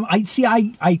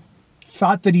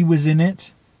thought that he was in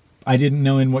it. I didn't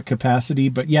know in what capacity,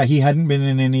 but yeah, he hadn't been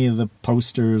in any of the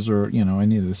posters or,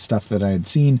 any of the stuff that I had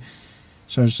seen.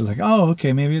 So I was just like, oh,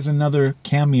 okay, maybe it's another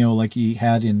cameo like he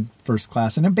had in First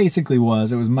Class. And it basically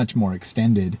was. It was much more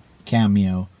extended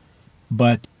cameo.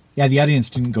 But yeah, the audience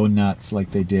didn't go nuts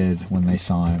like they did when they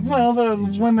saw him. Well,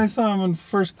 when they saw him in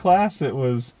First Class, it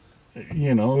was,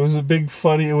 it was a big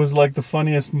funny, it was like the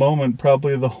funniest moment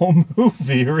probably of the whole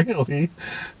movie, really.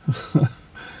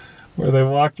 Where they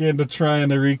walk in to try and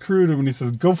they recruit him and he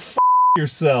says, go f***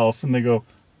 yourself. And they go,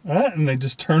 what? And they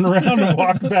just turn around and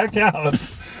walk back out.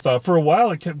 For a while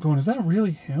I kept going, is that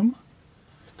really him?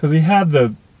 Because he had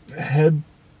the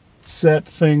headset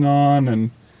thing on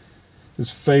and his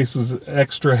face was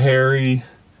extra hairy.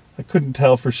 I couldn't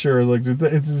tell for sure. Like,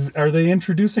 are they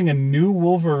introducing a new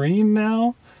Wolverine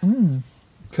now?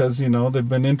 Because, they've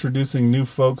been introducing new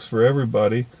folks for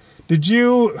everybody. Did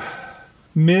you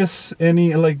miss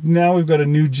any, now we've got a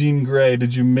new Jean Grey.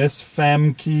 Did you miss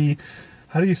Famke?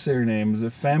 How do you say her name? Is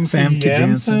it Famke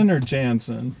Janssen or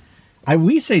Janssen?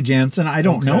 We say Janssen. I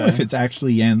don't know if it's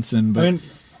actually Janssen, but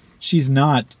she's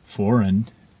not foreign.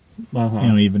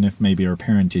 Even if maybe her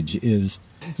parentage is.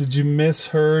 Did you miss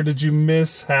her? Did you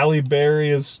miss Halle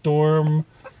Berry as Storm?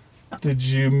 Did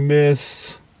you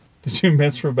miss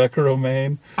Rebecca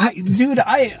Romaine?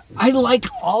 I like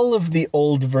all of the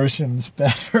old versions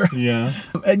better. Yeah.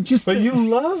 But you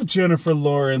love Jennifer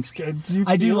Lawrence.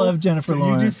 I do love Jennifer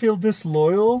Lawrence. Do you feel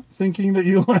disloyal thinking that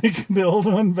you like the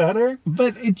old one better?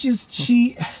 But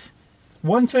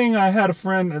One thing, I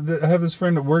have this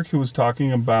friend at work who was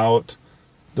talking about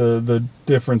the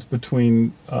difference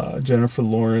between Jennifer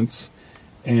Lawrence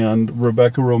and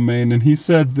Rebecca Romaine, and he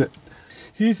said that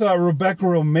he thought Rebecca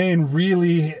Romaine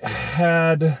really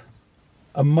had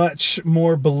a much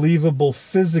more believable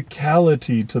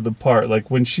physicality to the part.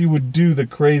 Like when she would do the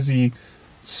crazy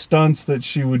stunts that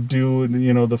she would do,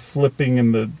 the flipping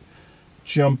and the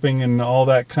jumping and all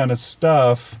that kind of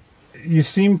stuff, you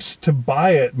seemed to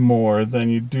buy it more than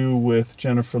you do with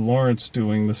Jennifer Lawrence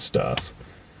doing the stuff.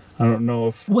 I don't know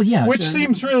if... Well, yeah. Which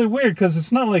seems really weird, because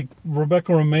it's not like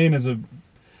Rebecca Romaine is an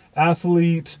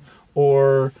athlete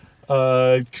or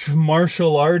a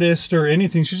martial artist or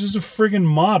anything. She's just a friggin'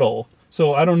 model.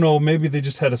 So I don't know, maybe they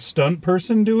just had a stunt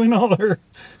person doing all her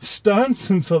stunts,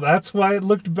 and so that's why it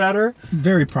looked better?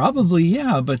 Very probably,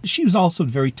 yeah. But she was also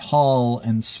very tall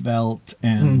and svelte,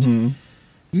 and,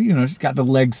 she's got the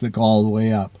legs that go all the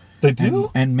way up. They do?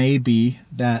 And maybe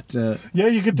that... yeah,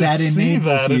 you get to see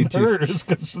that in hers,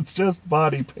 because it's just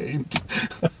body paint.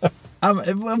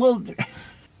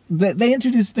 They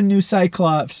introduced the new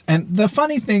Cyclops, and the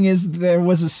funny thing is there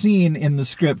was a scene in the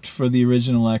script for the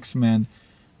original X-Men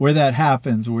where that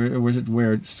happens,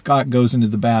 where Scott goes into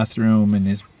the bathroom and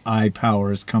his eye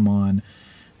powers come on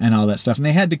and all that stuff. And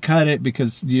they had to cut it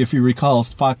because, if you recall,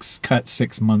 Fox cut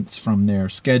 6 months from their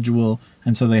schedule,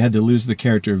 and so they had to lose the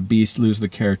character of Beast, lose the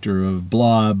character of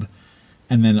Blob,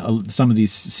 and then some of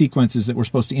these sequences that were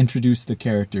supposed to introduce the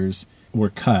characters were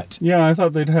cut. Yeah, I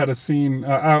thought they'd had a scene.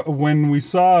 When we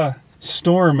saw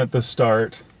Storm at the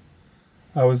start,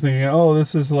 I was thinking, oh,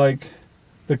 this is like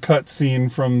the cut scene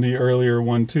from the earlier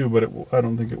one too, but I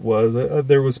don't think it was.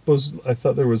 I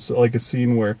thought there was like a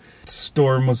scene where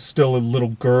Storm was still a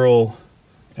little girl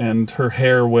and her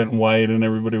hair went white and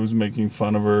everybody was making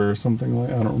fun of her or something like.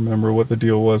 I don't remember what the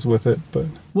deal was with it, but...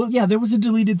 Well, yeah, there was a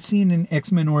deleted scene in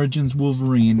X-Men Origins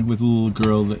Wolverine with a little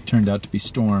girl that turned out to be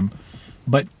Storm.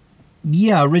 But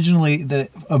yeah, originally the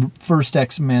first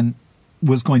X-Men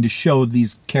was going to show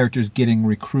these characters getting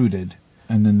recruited,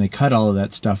 and then they cut all of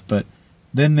that stuff, but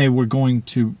then they were going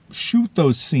to shoot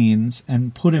those scenes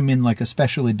and put them in like a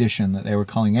special edition that they were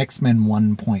calling X-Men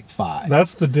 1.5.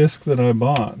 That's the disc that I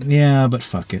bought. Yeah, but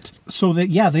fuck it. So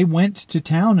they went to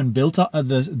town and built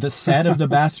the set of the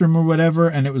bathroom or whatever,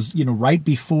 and it was, right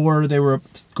before they were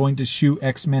going to shoot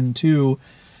X-Men 2,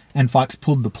 and Fox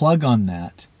pulled the plug on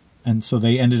that. And so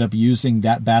they ended up using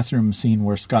that bathroom scene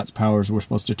where Scott's powers were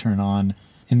supposed to turn on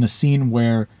in the scene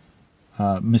where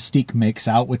Mystique makes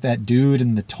out with that dude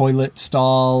in the toilet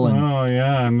stall and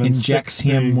and then injects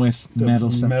him with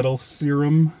metal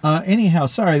serum. Anyhow,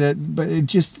 sorry but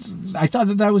I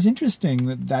thought that was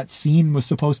interesting that scene was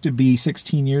supposed to be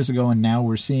 16 years ago, and now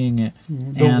we're seeing it.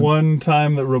 The one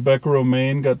time that Rebecca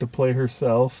Romaine got to play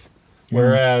herself.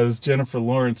 Whereas Jennifer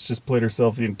Lawrence just played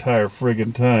herself the entire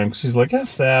friggin' time. She's like,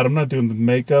 F that, I'm not doing the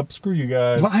makeup, screw you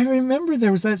guys. Well, I remember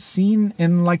there was that scene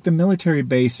in like the military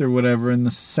base or whatever in the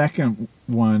second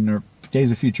one, or Days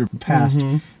of Future Past,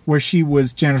 where she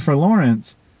was Jennifer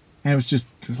Lawrence. And it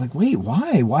was like, wait,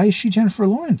 why? Why is she Jennifer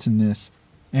Lawrence in this?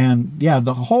 And yeah,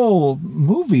 the whole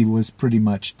movie was pretty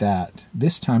much that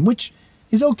this time, which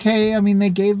is okay. I mean, they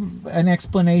gave an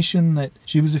explanation that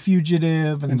she was a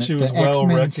fugitive and that she was the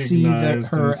X-Men see that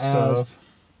her as...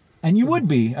 And you would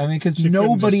be. I mean, because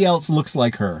nobody else looks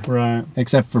like her. Right.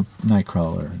 Except for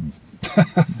Nightcrawler.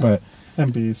 But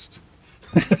and Beast.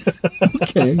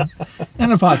 Okay.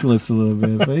 And Apocalypse a little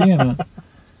bit, but you know.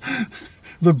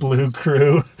 The Blue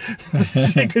Crew.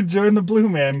 She could join the Blue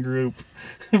Man group.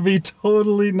 It'd be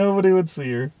totally... Nobody would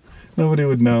see her. Nobody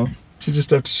would know. She'd just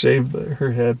have to shave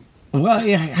her head. Well,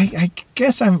 yeah, I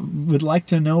guess I would like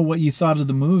to know what you thought of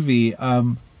the movie,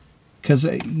 because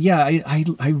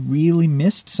I really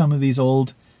missed some of these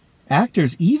old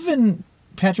actors. Even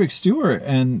Patrick Stewart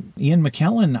and Ian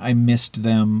McKellen, I missed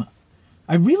them.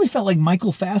 I really felt like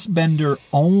Michael Fassbender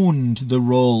owned the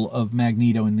role of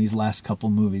Magneto in these last couple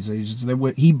movies.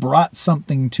 He brought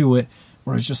something to it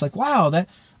where it's just like, wow, that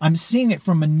I'm seeing it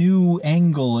from a new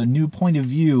angle, a new point of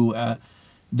view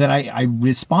that I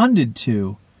responded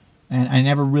to. And I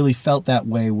never really felt that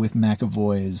way with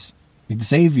McAvoy's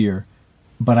Xavier,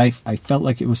 but I felt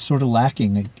like it was sort of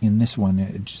lacking in this one.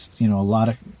 It just, a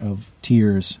lot of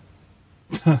tears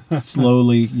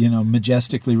slowly,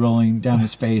 majestically rolling down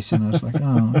his face. And I was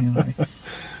like,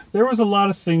 There was a lot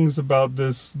of things about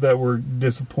this that were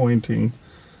disappointing.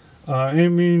 I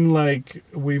mean, like,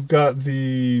 we've got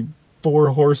the 4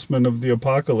 horsemen of the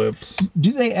apocalypse.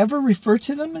 Do they ever refer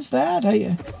to them as that?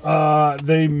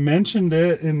 They mentioned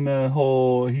it in the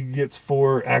whole, he gets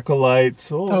 4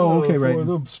 acolytes. Okay,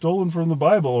 right. Stolen from the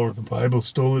Bible, or the Bible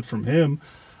stole it from him.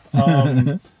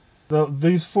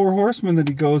 These 4 horsemen that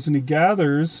he goes and he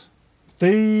gathers,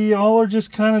 they all are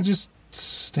just kind of just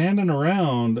standing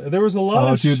around. There was a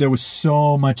lot of... dude, there was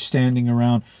so much standing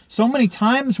around. So many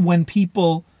times when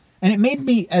people... And it made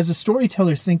me, as a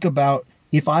storyteller, think about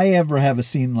if I ever have a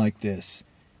scene like this.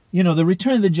 The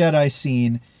Return of the Jedi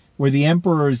scene where the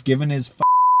Emperor is given his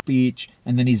speech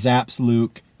and then he zaps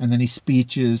Luke and then he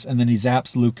speeches and then he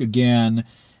zaps Luke again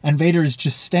and Vader is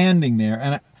just standing there.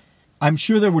 And I'm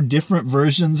sure there were different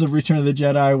versions of Return of the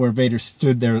Jedi where Vader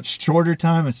stood there a shorter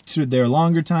time and stood there a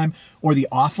longer time, or the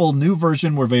awful new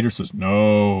version where Vader says,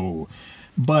 no.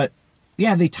 But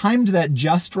yeah, they timed that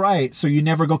just right so you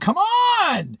never go, come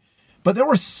on! But there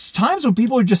were times when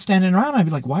people were just standing around. I'd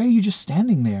be like, why are you just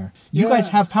standing there? You guys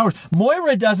have powers.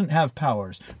 Moira doesn't have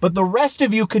powers, but the rest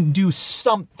of you can do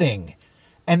something.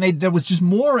 And there was just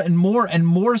more and more and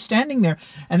more standing there.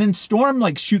 And then Storm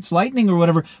shoots lightning or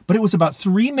whatever, but it was about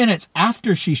 3 minutes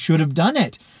after she should have done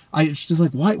it. I was just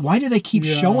like, why do they keep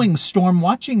showing Storm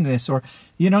watching this? Or,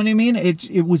 you know what I mean?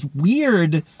 It was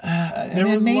weird.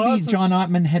 And maybe John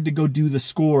Ottman had to go do the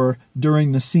score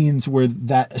during the scenes where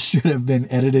that should have been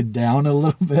edited down a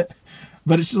little bit.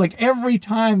 But it's just like every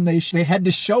time they had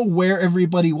to show where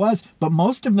everybody was, but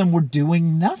most of them were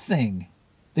doing nothing.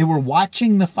 They were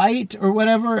watching the fight or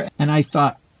whatever. And I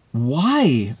thought,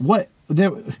 why? What?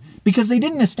 Because they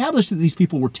didn't establish that these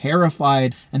people were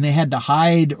terrified and they had to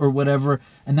hide or whatever,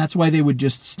 and that's why they would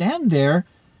just stand there.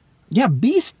 Yeah,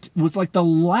 Beast was like the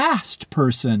last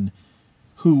person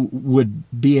who would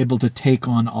be able to take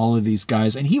on all of these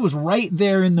guys, and he was right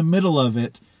there in the middle of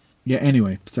it. Yeah,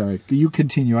 anyway, sorry. You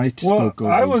continue. I spoke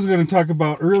over. I was going to talk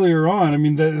about earlier on, I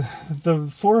mean,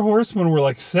 the 4 horsemen were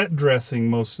like set dressing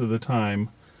most of the time.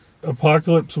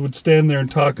 Apocalypse would stand there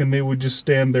and talk, and they would just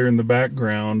stand there in the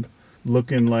background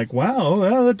looking like, wow,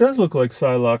 well, that does look like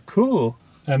Psylocke, cool.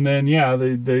 And then,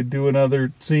 they do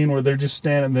another scene where they're just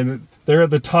standing, then they're at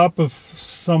the top of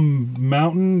some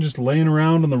mountain, just laying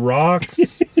around on the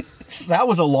rocks. That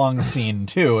was a long scene,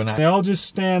 too. And they all just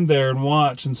stand there and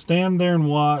watch, and stand there and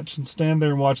watch, and stand there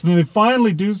and watch. And then they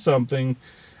finally do something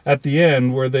at the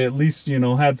end where they at least,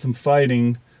 had some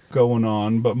fighting going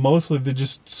on, but mostly they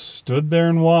just stood there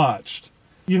and watched.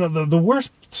 The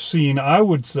worst scene, I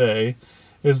would say,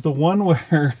 is the one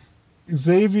where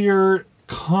Xavier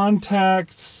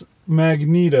contacts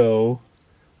Magneto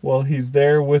while he's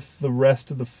there with the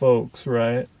rest of the folks,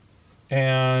 right?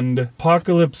 and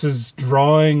Apocalypse is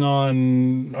drawing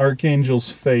on Archangel's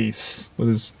face with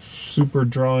his super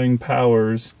drawing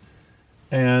powers,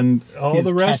 and all His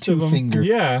the rest of tattoo them,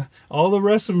 finger. all the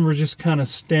rest of them are just kind of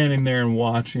standing there and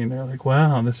watching. They're like,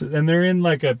 "Wow, this is," and they're in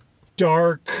like a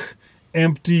dark,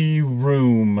 empty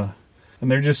room,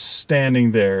 and they're just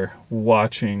standing there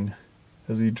watching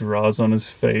as he draws on his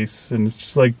face, and it's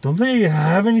just like, don't they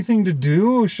have anything to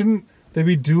do? Shouldn't they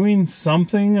be doing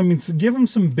something? I mean, give them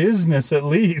some business at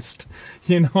least.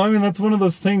 You know, I mean, that's one of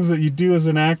those things that you do as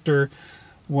an actor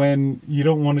when you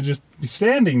don't want to just be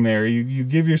standing there. You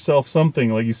give yourself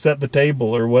something, like you set the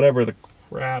table or whatever the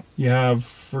crap you have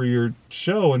for your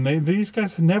show. And these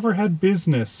guys have never had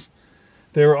business.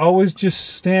 They were always just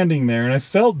standing there. And I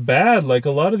felt bad. Like,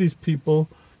 a lot of these people,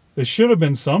 they should have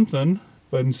been something,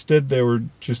 but instead they were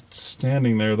just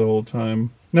standing there the whole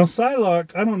time. Now,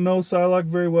 Psylocke, I don't know Psylocke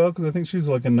very well because I think she's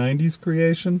like a 90s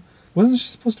creation. Wasn't she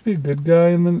supposed to be a good guy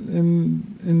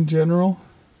in general?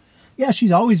 Yeah,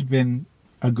 she's always been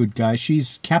a good guy.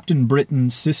 She's Captain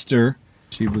Britain's sister.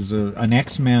 She was an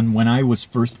X-Men when I was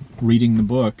first reading the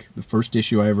book. The first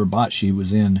issue I ever bought, she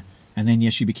was in. And then,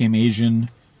 she became Asian.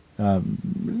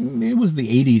 It was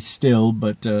the 80s still,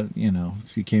 but,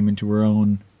 she came into her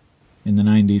own in the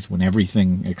 90s when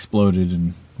everything exploded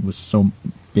and was so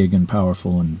big and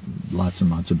powerful and lots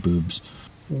of boobs.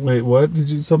 Wait, what? Did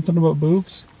you something about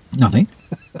boobs? Nothing.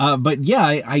 But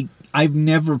yeah, I've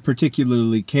never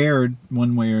particularly cared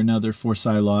one way or another for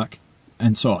Psylocke.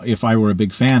 And so if I were a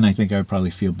big fan, I think I would probably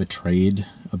feel betrayed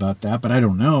about that, but I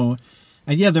don't know.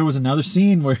 And yeah, there was another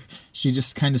scene where she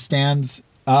just kind of stands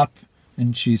up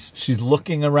and she's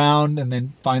looking around, and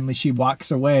then finally she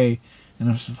walks away. And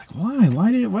I was just like, why?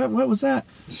 What was that?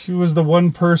 She was the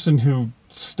one person who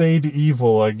stayed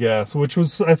evil, I guess, which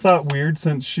was, I thought, weird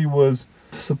since she was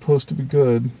supposed to be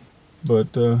good.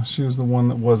 But she was the one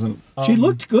that wasn't. She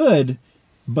looked good,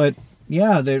 but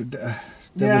yeah, there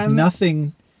was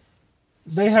nothing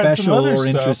special or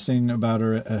interesting about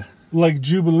her. Like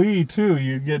Jubilee, too.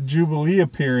 You get Jubilee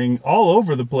appearing all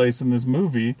over the place in this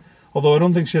movie, although I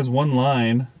don't think she has one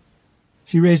line.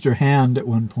 She raised her hand at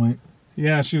one point.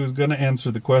 Yeah, she was going to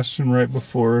answer the question right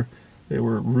before they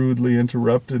were rudely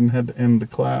interrupted and had to end the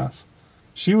class.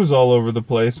 She was all over the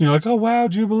place. And you're like, oh, wow,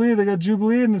 Jubilee. They got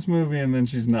Jubilee in this movie. And then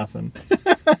she's nothing.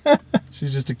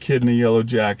 She's just a kid in a yellow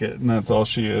jacket, and that's all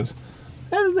she is.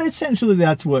 Essentially,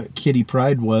 that's what Kitty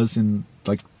Pryde was in,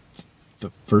 like,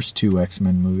 the first two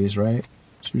X-Men movies, right?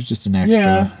 She was just an extra.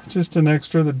 Yeah, just an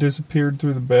extra that disappeared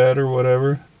through the bed or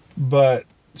whatever. But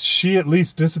she at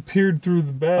least disappeared through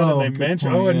the bed, and they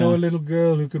mention, I know a little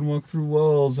girl who can walk through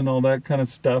walls and all that kind of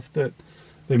stuff, that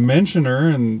they mention her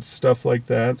and stuff like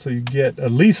that, so you get at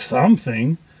least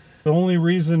something. The only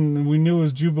reason we knew it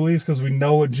was Jubilee is because we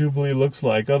know what Jubilee looks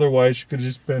like. Otherwise, she could have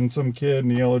just been some kid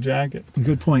in a yellow jacket.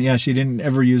 Good point. Yeah, she didn't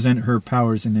ever use her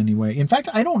powers in any way. In fact,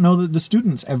 I don't know that the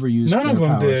students ever used their powers.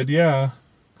 None of them did, yeah.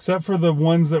 Except for the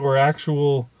ones that were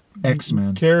actual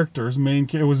X-Men characters.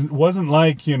 It wasn't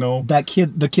like,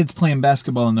 that the kids playing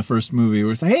basketball in the first movie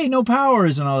where it's like, hey, no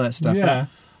powers and all that stuff. Yeah.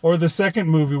 Or the second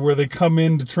movie where they come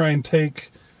in to try and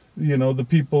take, the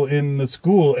people in the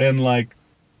school, and like,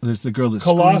 there's the girl that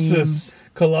screams.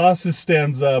 Colossus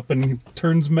stands up and he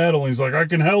turns metal and he's like, I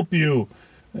can help you.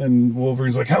 And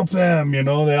Wolverine's like, help them, they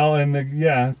all,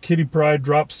 and Kitty Pryde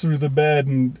drops through the bed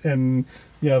and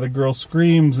the girl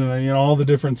screams, and all the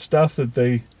different stuff that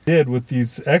they did with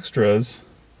these extras.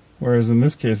 Whereas in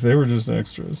this case, they were just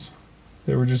extras.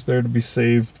 They were just there to be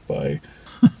saved by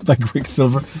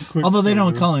Quicksilver. Although they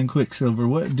don't call him Quicksilver.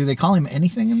 What do they call him?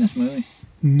 Anything in this movie?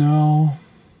 No.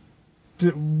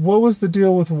 What was the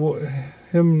deal with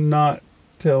him not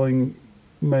telling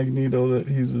Magneto that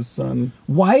he's his son?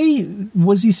 Why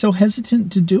was he so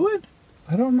hesitant to do it?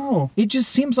 I don't know. It just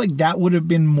seems like that would have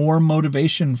been more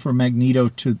motivation for Magneto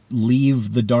to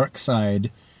leave the dark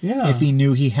side. Yeah. If he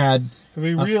knew he had... If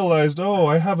he realized,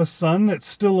 I have a son that's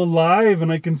still alive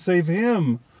and I can save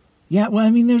him. Yeah, well, I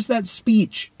mean, there's that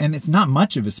speech, and it's not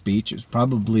much of a speech. It's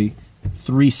probably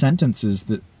 3 sentences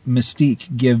that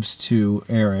Mystique gives to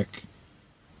Eric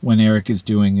when Eric is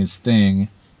doing his thing.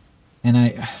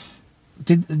 And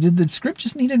did the script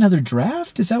just need another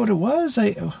draft? Is that what it was?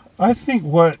 I think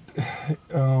I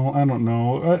don't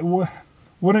know.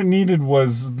 What it needed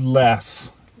was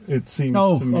less, it seems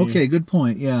to me. Okay, good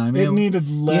point. Yeah, I mean, it needed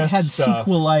less. It had stuff.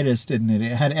 sequelitis, didn't it?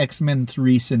 It had X-Men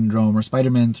 3 syndrome or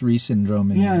Spider-Man 3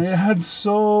 syndrome in this. It had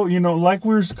like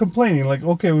we were complaining, like,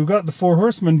 okay, we've got the 4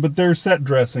 Horsemen, but they're set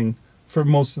dressing for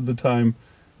most of the time.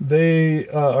 They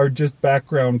are just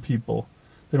background people.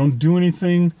 They don't do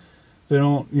anything. They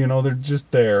don't, they're just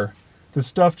there. the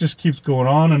stuff just keeps going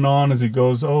on and on as he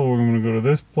goes, oh, we're going to go to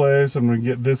this place, I'm going to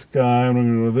get this guy, I'm going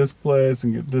to go to this place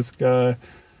and get this guy.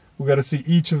 We got to see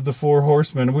each of the 4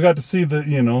 horsemen. We got to see the,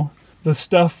 you know, the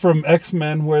stuff from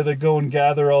X-Men where they go and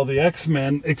gather all the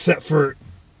X-Men, except for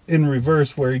in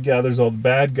reverse where he gathers all the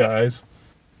bad guys.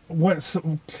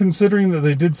 Considering that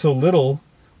they did so little,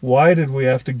 why did we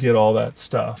have to get all that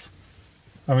stuff?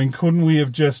 I mean, couldn't we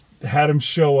have just had him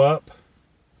show up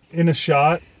in a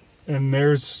shot, and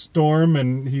there's Storm,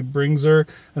 and he brings her,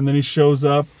 and then he shows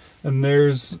up, and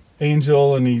there's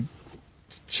Angel, and he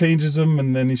changes him,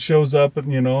 and then he shows up,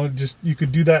 and, you know, just, you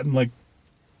could do that in like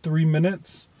 3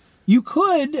 minutes. You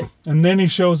could. And then he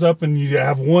shows up, and you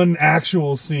have one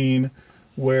actual scene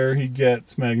where he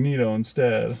gets Magneto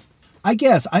instead. I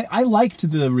guess. I liked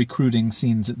the recruiting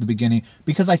scenes at the beginning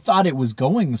because I thought it was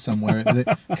going somewhere.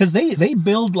 Because they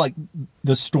build, like,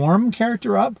 the Storm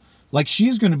character up like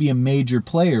she's going to be a major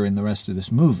player in the rest of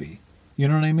this movie. You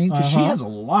know what I mean? Because she has a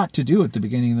lot to do at the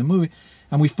beginning of the movie.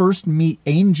 And we first meet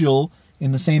Angel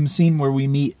in the same scene where we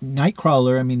meet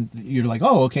Nightcrawler. I mean, you're like,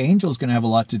 oh, okay, Angel's going to have a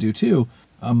lot to do too.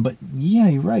 But yeah,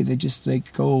 you're right. They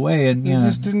go away and they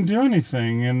just didn't do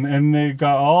anything. And they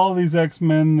got all these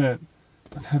X-Men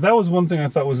that was one thing I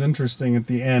thought was interesting at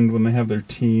the end when they have their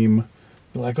team.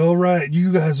 They're like, oh, right,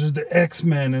 you guys are the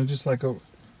X-Men. And just like,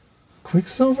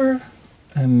 Quicksilver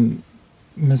and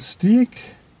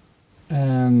Mystique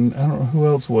and I don't know who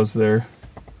else was there.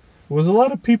 It was a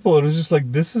lot of people. It was just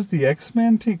like, this is the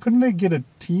X-Men team. Couldn't they get a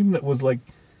team that was like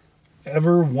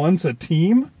ever once a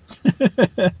team?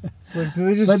 Like,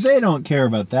 but they don't care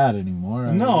about that anymore.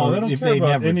 No, they don't care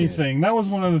about anything. That was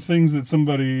one of the things that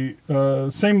somebody,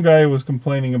 same guy was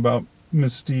complaining about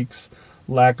Mystique's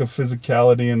lack of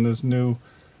physicality in this new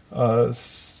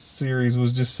series,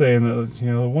 was just saying that,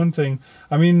 you know, one thing,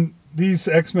 I mean, these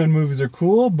X-Men movies are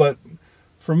cool, but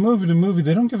from movie to movie,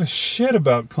 they don't give a shit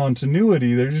about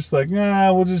continuity. They're just like,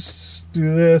 nah, we'll just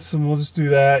do this and we'll just do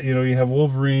that. You know, you have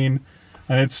Wolverine,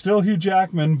 and it's still Hugh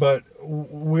Jackman, but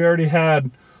we already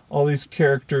had all these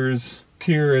characters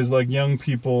appear as like young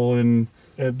people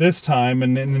at this time,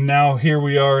 and now here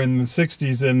we are in the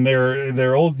 60s, and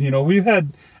they're old. You know, we've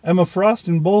had Emma Frost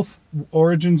in both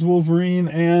Origins Wolverine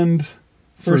and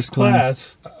First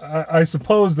Class. I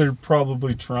suppose they're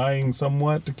probably trying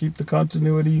somewhat to keep the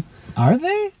continuity. Are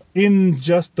they? In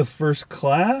just the First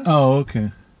Class? Oh,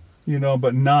 okay. You know,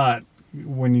 but not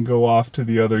when you go off to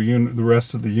the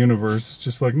rest of the universe. It's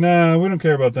just like, nah, we don't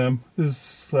care about them. This is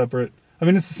separate. I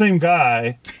mean, it's the same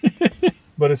guy,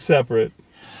 but it's separate.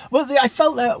 Well, I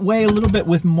felt that way a little bit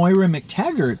with Moira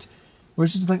McTaggart, where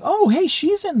she's like, oh, hey,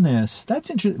 she's in this.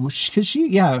 That's interesting.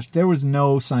 Because there was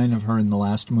no sign of her in the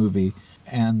last movie.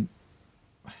 And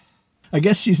I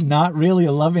guess she's not really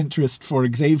a love interest for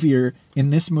Xavier in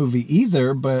this movie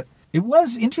either, but it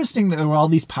was interesting that there were all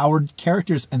these powered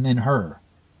characters and then her.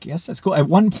 I guess that's cool. At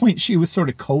one point, she was sort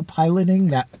of co-piloting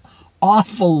that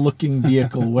awful-looking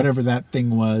vehicle, whatever that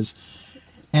thing was.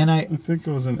 And I think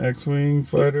it was an X-Wing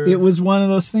fighter. It was one of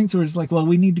those things where it's like, well,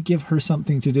 we need to give her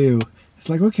something to do. It's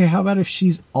like, okay, how about if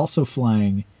she's also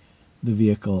flying the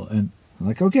vehicle? And I'm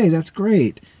like, okay, that's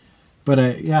great. But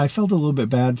I felt a little bit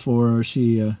bad for her.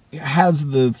 She has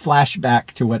the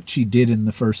flashback to what she did in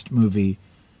the first movie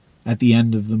at the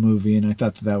end of the movie, and I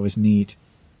thought that was neat.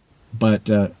 But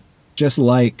just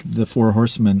like the Four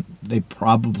Horsemen, they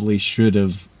probably should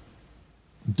have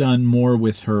done more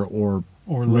with her or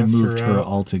removed her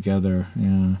altogether.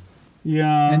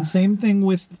 Yeah. And same thing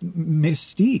with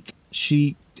Mystique.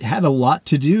 She had a lot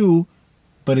to do,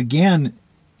 but again,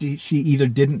 she either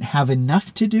didn't have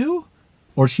enough to do,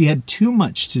 or she had too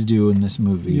much to do in this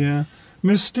movie. Yeah.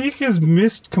 Mystique is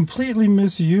completely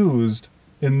misused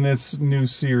in this new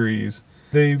series.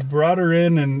 They brought her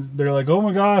in and they're like, oh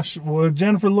my gosh, well,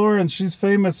 Jennifer Lawrence, she's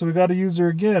famous, so we got to use her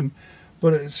again.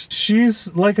 But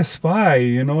she's like a spy,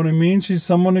 you know what I mean? She's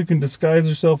someone who can disguise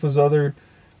herself as other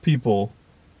people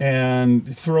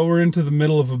and throw her into the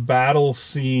middle of a battle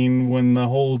scene when the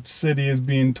whole city is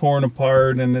being torn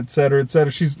apart and et cetera, et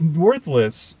cetera. She's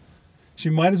worthless. She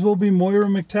might as well be Moira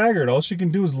McTaggart. All she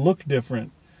can do is look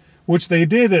different, which they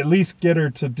did at least get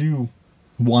her to do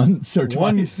once or twice.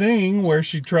 One thing where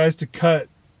she tries to cut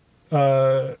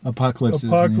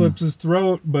Apocalypse's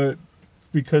throat, but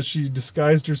because she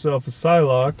disguised herself as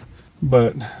Psylocke,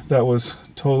 but that was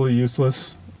totally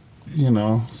useless. You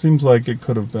know, seems like it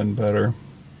could have been better.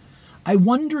 I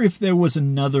wonder if there was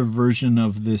another version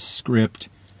of this script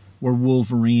where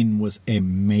Wolverine was a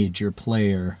major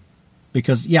player.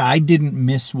 Because, yeah, I didn't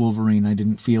miss Wolverine. I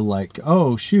didn't feel like,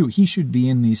 oh, shoot, he should be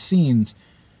in these scenes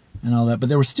and all that. But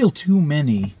there were still too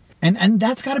many. And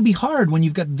that's got to be hard when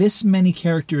you've got this many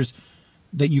characters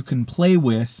that you can play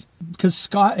with. Because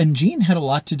Scott and Jean had a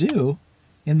lot to do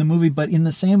in the movie, but in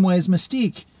the same way as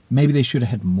Mystique, maybe they should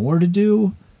have had more to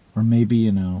do, or maybe,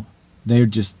 they're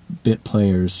just bit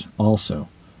players also.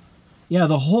 Yeah,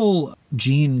 the whole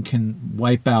Jean can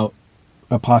wipe out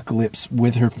Apocalypse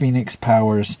with her Phoenix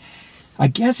powers. I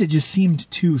guess it just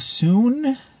seemed too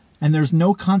soon, and there's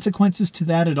no consequences to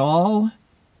that at all.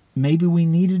 Maybe we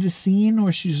needed a scene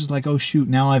where she's just like, oh shoot,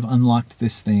 now I've unlocked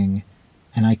this thing,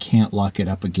 and I can't lock it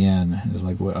up again. It's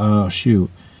like, oh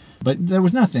shoot. But there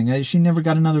was nothing. She never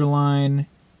got another line.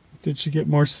 Did she get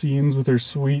more scenes with her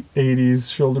sweet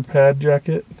 80s shoulder pad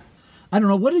jacket? I don't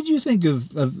know. What did you think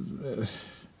of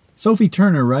Sophie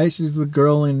Turner, right? She's the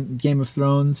girl in Game of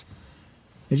Thrones.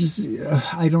 It's just,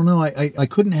 I don't know. I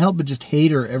couldn't help but just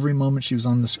hate her every moment she was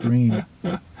on the screen.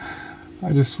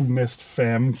 I just missed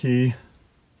Famke.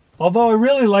 Although I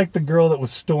really liked the girl that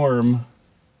was Storm.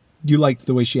 Do you like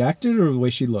the way she acted or the way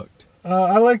she looked?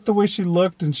 I liked the way she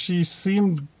looked, and she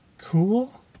seemed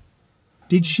cool.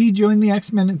 Did she join the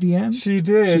X-Men at the end? She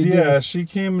did, yeah. She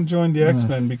came and joined the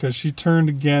X-Men because she turned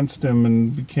against him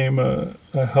and became a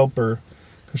helper.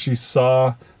 Because she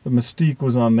saw the Mystique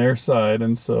was on their side,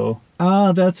 and so...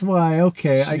 Ah, that's why.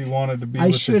 Okay. She wanted to be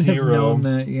with the hero. I should have known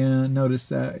that. Yeah, noticed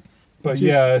that. But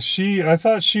I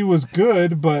thought she was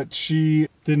good, but she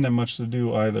didn't have much to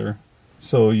do either.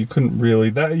 So you couldn't really...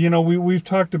 we've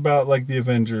talked about, like, the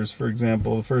Avengers, for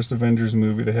example. The first Avengers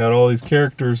movie. They had all these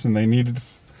characters, and they needed to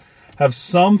have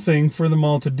something for them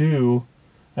all to do.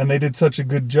 And they did such a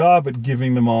good job at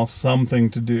giving them all something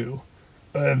to do.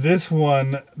 This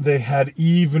one, they had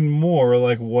even more,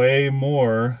 like way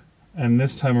more, and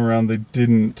this time around they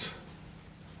didn't,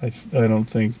 I don't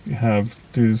think,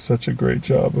 do such a great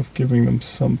job of giving them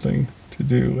something to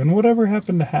do. And whatever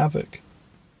happened to Havoc?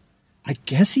 I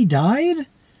guess he died?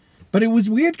 But it was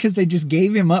weird because they just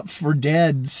gave him up for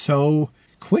dead so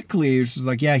quickly. It was just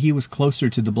like, yeah, he was closer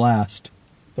to the blast.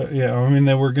 But yeah, I mean,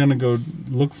 they were going to go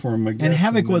look for him, I guess. And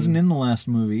Havoc wasn't in the last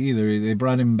movie either. They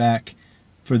brought him back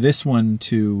for this one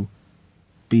to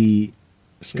be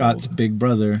Scott's big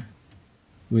brother,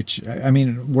 which, I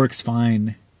mean, works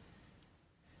fine.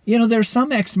 There's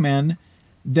some X-Men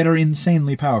that are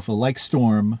insanely powerful, like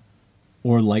Storm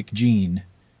or like Jean.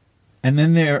 And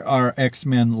then there are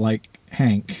X-Men like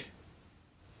Hank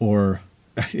or...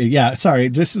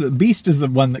 just Beast is the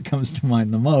one that comes to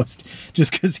mind the most,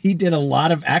 just because he did a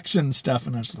lot of action stuff,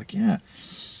 and I was like, yeah.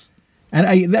 And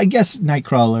I guess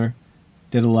Nightcrawler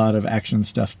did a lot of action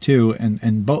stuff too,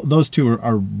 and those two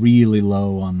are really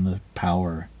low on the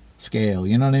power scale.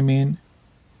 You know what I mean?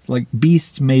 Like,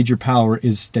 Beast's major power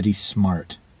is that he's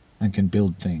smart and can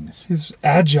build things. He's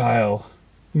agile,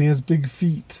 and he has big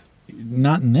feet.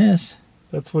 Not in this.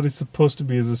 That's what he's supposed to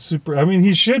be, as a super... I mean,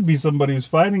 he should be somebody who's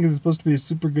fighting. He's supposed to be a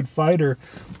super good fighter,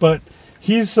 but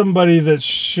he's somebody that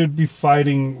should be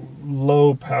fighting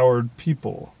low-powered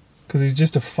people, because he's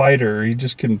just a fighter. He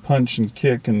just can punch and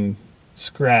kick and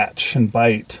scratch and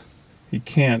bite. He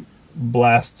can't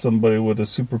blast somebody with a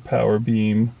superpower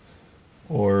beam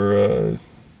or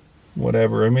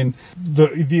whatever. I mean,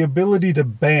 the ability to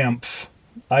bamf,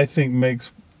 I think,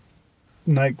 makes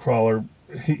Nightcrawler...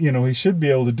 he should be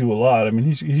able to do a lot. I mean,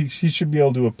 he should be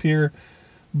able to appear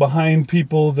behind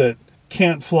people that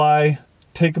can't fly,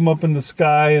 take them up in the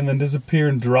sky, and then disappear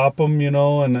and drop them, and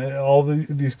all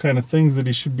these kind of things that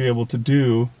he should be able to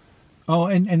do. Oh,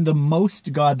 and the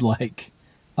most godlike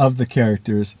of the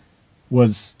characters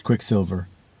was Quicksilver.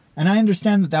 And I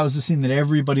understand that was the scene that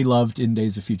everybody loved in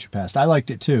Days of Future Past. I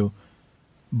liked it too.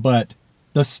 But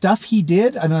the stuff he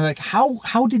did, I'm like,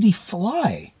 how did he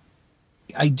fly?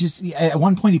 At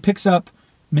one point he picks up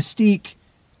Mystique,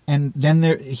 and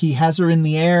then he has her in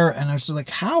the air, and I was like,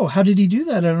 how did he do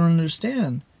that? I don't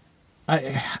understand.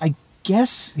 I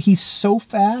guess he's so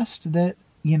fast that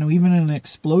even an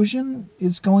explosion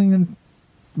is going in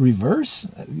reverse,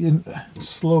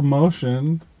 slow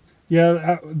motion.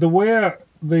 Yeah, the way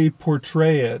they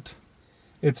portray it,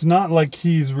 it's not like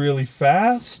he's really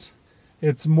fast.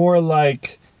 It's more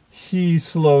like he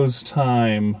slows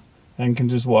time and can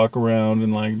just walk around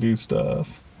and like do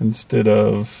stuff instead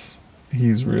of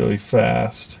he's really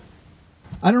fast.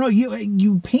 I don't know.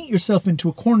 You paint yourself into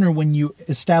a corner when you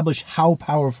establish how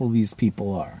powerful these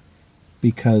people are,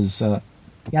 because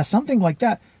something like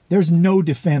that. There's no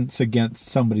defense against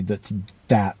somebody that's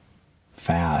that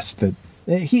fast.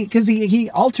 Because he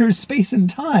alters space and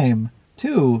time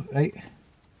too,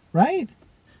 right?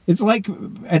 It's like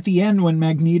at the end when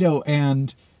Magneto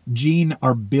and Jean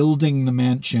are building the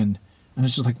mansion. And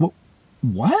it's just like,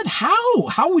 what?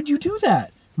 How would you do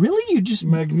that? Really? You just...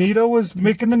 Magneto was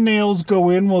making the nails go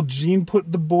in while Jean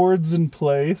put the boards in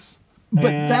place. But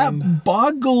that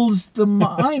boggles the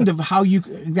mind of how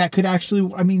that could actually,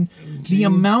 I mean, the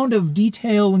amount of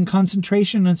detail and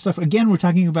concentration and stuff. Again, we're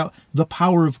talking about the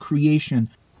power of creation,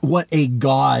 what a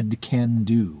god can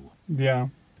do. Yeah.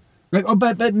 Right? Oh,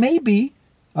 but maybe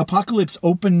Apocalypse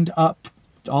opened up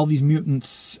all these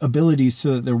mutants' abilities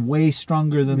so that they're way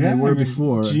stronger than they were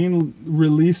before. Jean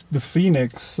released the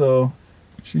Phoenix, so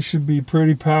she should be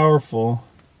pretty powerful.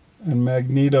 And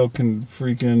Magneto can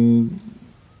freaking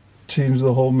change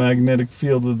the whole magnetic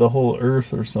field of the whole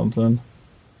Earth or something.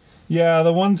 Yeah,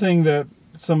 the one thing that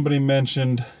somebody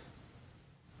mentioned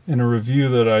in a review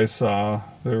that I saw,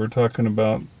 they were talking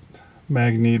about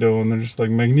Magneto, and they're just like,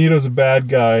 Magneto's a bad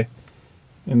guy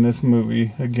in this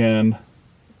movie again.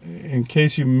 In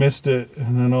case you missed it,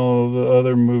 and in all the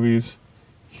other movies,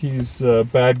 he's a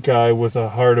bad guy with a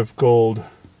heart of gold.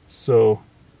 So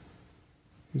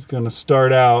he's going to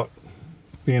start out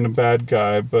being a bad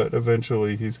guy, but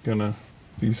eventually he's going to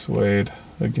be swayed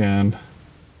again.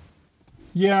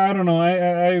 Yeah, I don't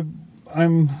know.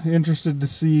 I'm interested to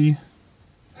see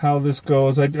how this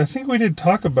goes. I think we did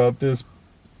talk about this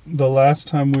the last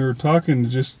time we were talking.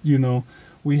 Just,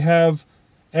 we have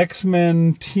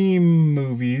X-Men team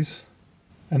movies,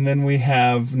 and then we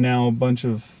have now a bunch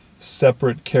of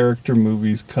separate character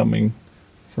movies coming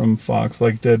from Fox,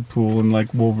 like Deadpool and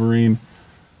like Wolverine.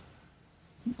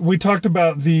 We talked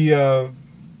about the the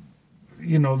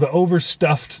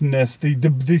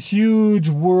overstuffedness, the huge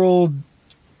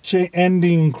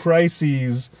world-ending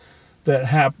crises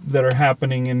that are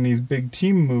happening in these big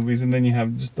team movies, and then you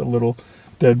have just the little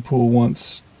Deadpool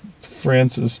wants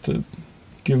Francis to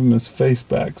give him his face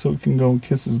back so he can go and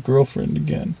kiss his girlfriend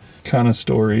again kind of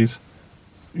stories.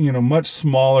 Much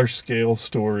smaller scale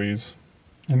stories.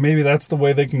 And maybe that's the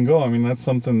way they can go. I mean, that's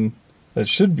something that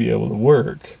should be able to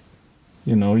work.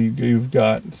 You've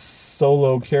got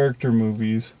solo character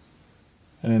movies,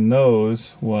 and in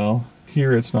those, well,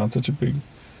 here it's not such a big,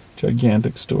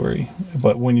 gigantic story.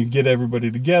 But when you get everybody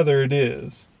together, it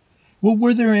is. Well,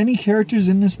 were there any characters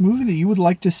in this movie that you would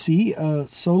like to see a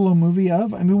solo movie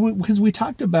of? I mean, because we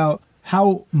talked about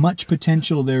how much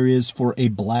potential there is for a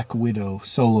Black Widow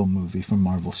solo movie from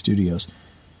Marvel Studios.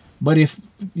 But if,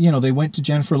 they went to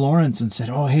Jennifer Lawrence and said,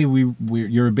 oh, hey,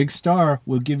 you're a big star,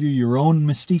 we'll give you your own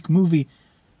Mystique movie,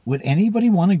 would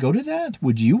anybody want to go to that?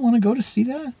 Would you want to go to see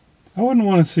that? I wouldn't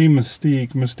want to see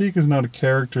Mystique. Mystique is not a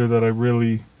character that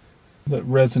that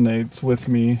resonates with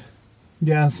me.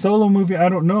 Yeah, solo movie, I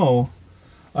don't know.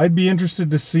 I'd be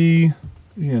interested to see,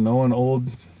 an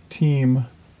old team,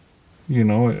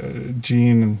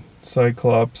 Jean and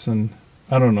Cyclops, and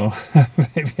I don't know.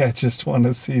 Maybe I just want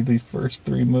to see the first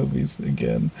 3 movies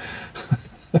again.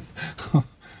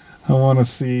 I want to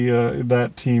see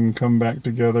that team come back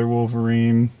together,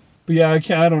 Wolverine. But yeah,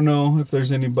 I don't know if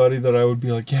there's anybody that I would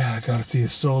be like, yeah, I got to see a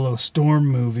solo Storm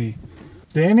movie.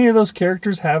 Do any of those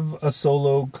characters have a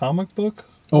solo comic book?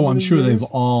 Oh, I'm sure they've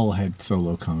all had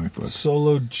solo comic books.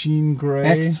 Solo Jean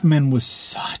Grey. X-Men was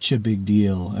such a big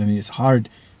deal. I mean, it's hard.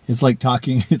 It's like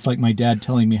my dad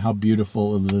telling me how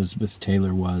beautiful Elizabeth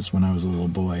Taylor was when I was a little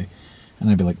boy. And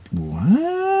I'd be like,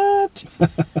 what?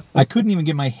 I couldn't even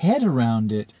get my head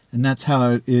around it. And that's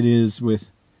how it is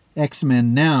with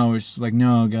X-Men now. It's just like,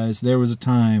 no, guys, there was a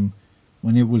time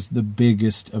when it was the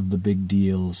biggest of the big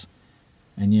deals.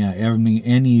 And yeah,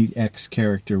 any X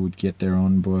character would get their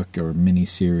own book or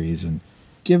miniseries and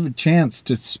give a chance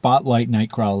to spotlight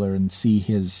Nightcrawler and see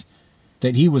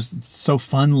that he was so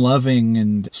fun-loving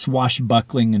and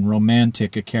swashbuckling and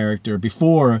romantic a character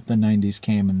before the 90s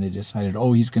came and they decided,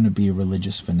 oh, he's going to be a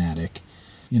religious fanatic.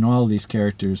 All these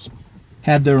characters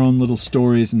had their own little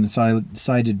stories and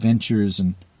side adventures,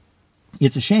 and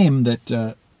it's a shame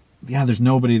that, there's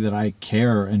nobody that I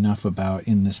care enough about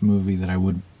in this movie that I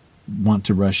would want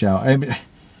to rush out. I mean,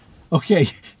 okay,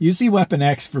 you see Weapon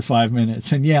X for 5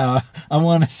 minutes, and yeah, I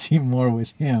want to see more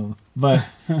with him. But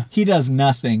he does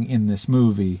nothing in this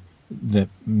movie that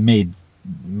made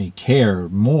me care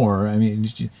more. I mean,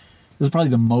 this is probably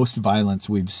the most violence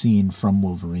we've seen from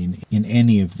Wolverine in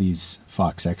any of these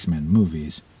Fox X-Men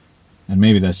movies. And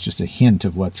maybe that's just a hint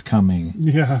of what's coming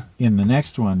in the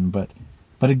next one. But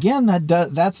again,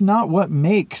 that's not what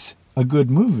makes a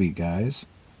good movie, guys.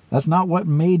 That's not what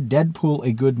made Deadpool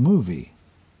a good movie.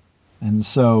 And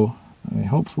so,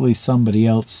 hopefully somebody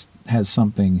else has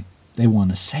something they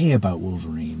want to say about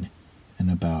Wolverine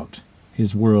and about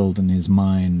his world and his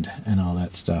mind and all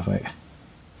that stuff.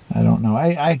 I don't know.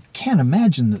 I can't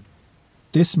imagine that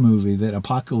this movie, that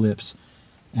Apocalypse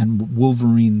and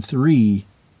Wolverine 3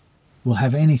 will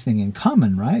have anything in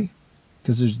common, right?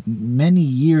 Because there's many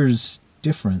years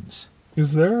difference.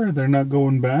 Is there? They're not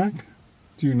going back?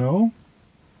 Do you know?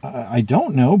 I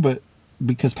don't know, but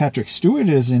because Patrick Stewart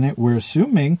is in it, we're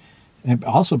assuming, and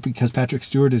also because Patrick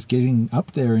Stewart is getting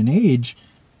up there in age,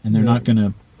 and they're not going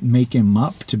to make him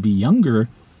up to be younger,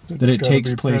 that it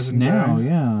takes place now. Day.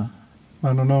 Yeah.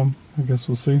 I don't know. I guess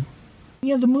we'll see.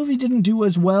 Yeah, the movie didn't do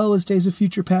as well as Days of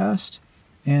Future Past,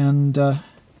 and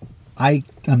I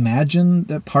imagine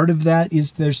that part of that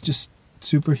is there's just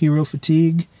superhero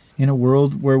fatigue in a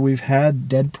world where we've had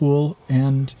Deadpool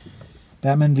and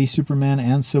Batman v Superman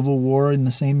and Civil War in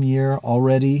the same year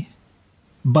already.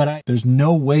 But there's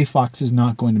no way Fox is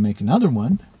not going to make another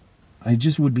one. I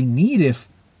just would be neat if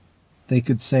they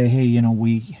could say, hey,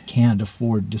 we can't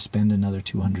afford to spend another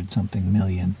 200-something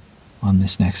million on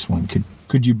this next one.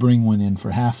 Could you bring one in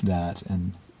for half that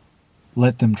and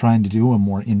let them trying to do a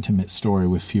more intimate story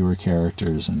with fewer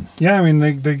characters? And yeah, I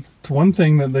mean, they one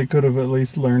thing that they could have at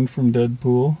least learned from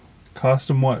Deadpool. Cost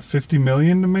them, what, $50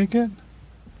 million to make it?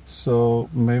 So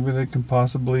maybe they can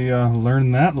possibly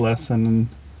learn that lesson and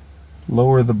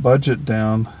lower the budget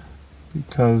down,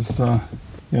 because the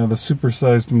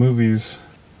supersized movies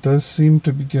does seem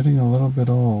to be getting a little bit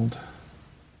old.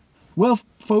 Well,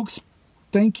 folks,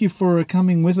 thank you for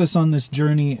coming with us on this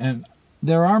journey. And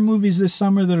there are movies this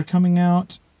summer that are coming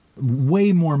out.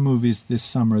 Way more movies this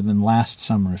summer than last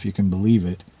summer, if you can believe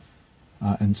it.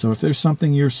 And so if there's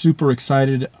something you're super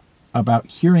excited about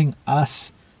hearing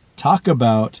us talk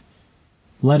about,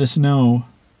 let us know.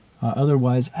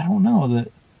 Otherwise, I don't know.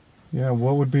 Yeah,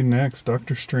 what would be next?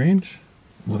 Doctor Strange?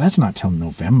 Well, that's not till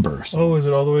November. So. Oh, is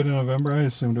it all the way to November? I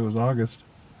assumed it was August.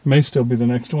 May still be the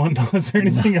next one. Is there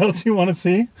anything else you want to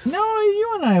see? No,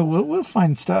 you and I, we'll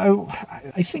find stuff.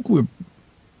 I think we're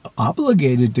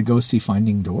obligated to go see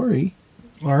Finding Dory.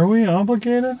 Are we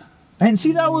obligated? And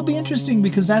see, that would be interesting,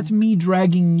 because that's me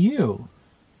dragging you.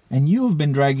 And you have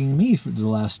been dragging me for the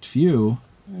last few.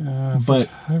 Yeah, but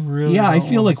I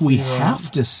feel like we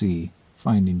have to see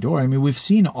Finding Dory. I mean, we've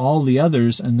seen all the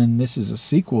others, and then this is a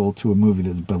sequel to a movie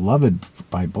that's beloved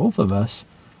by both of us.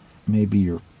 Maybe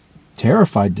you're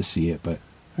terrified to see it, but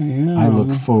I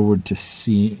look forward to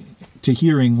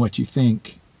hearing what you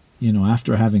think,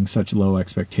 after having such low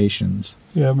expectations.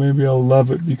 Yeah, maybe I'll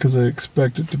love it because I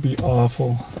expect it to be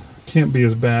awful. Can't be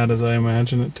as bad as I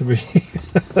imagine it to be.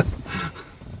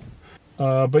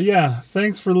 But yeah,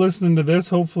 thanks for listening to this.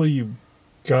 Hopefully you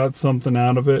got something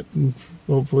out of it. And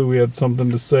hopefully we had something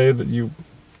to say that you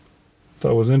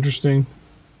thought was interesting.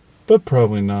 But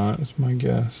probably not, is my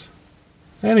guess.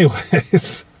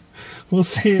 Anyways, we'll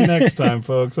see you next time,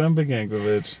 folks. I'm Big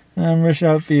Anklevich. I'm Rish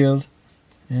Outfield.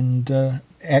 And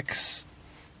X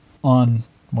on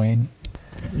Wayne.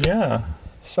 Yeah.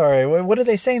 Sorry, what do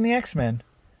they say in the X-Men?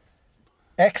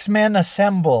 X-Men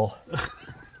Assemble.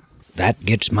 That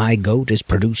Gets My Goat is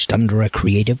produced under a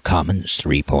Creative Commons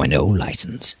 3.0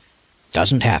 license.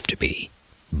 Doesn't have to be,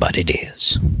 but it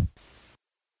is.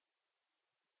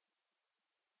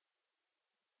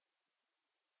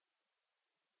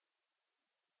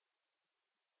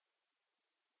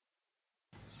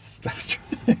 I was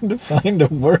trying to find a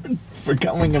word for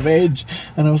coming of age,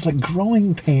 and I was like,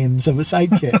 growing pains of a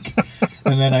sidekick.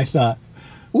 And then I thought,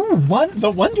 ooh,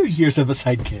 the wonder years of a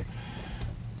sidekick.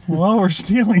 Well, we're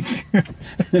stealing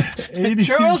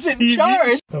Charles in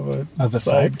charge of a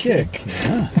sidekick.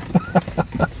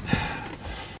 Yeah.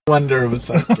 Wonder of a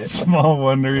sidekick. Small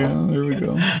wonder, yeah. There we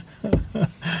go.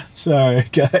 Sorry,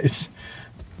 guys.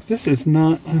 This is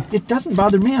not... It doesn't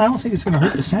bother me, and I don't think it's going to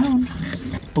hurt the sound.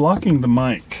 Blocking the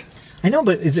mic. I know,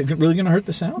 but is it really going to hurt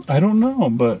the sound? I don't know,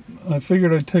 but I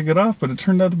figured I'd take it off, but it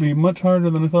turned out to be much harder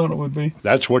than I thought it would be.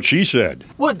 That's what she said.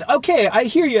 Well, okay, I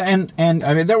hear you, and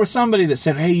I mean, there was somebody that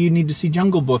said, hey, you need to see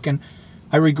Jungle Book, and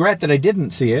I regret that I didn't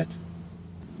see it.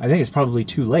 I think it's probably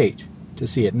too late to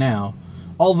see it now.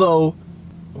 Although,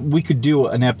 we could do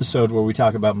an episode where we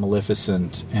talk about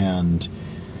Maleficent and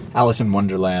Alice in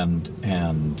Wonderland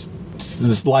and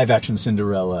this live-action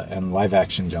Cinderella and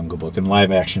live-action Jungle Book and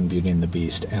live-action Beauty and the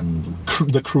Beast and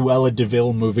the Cruella de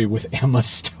Vil movie with Emma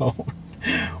Stone.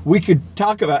 We could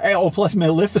talk about... plus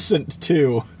Maleficent,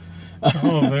 too.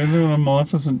 Oh, they're doing a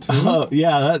Maleficent, too? Oh,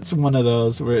 yeah, that's one of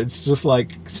those where it's just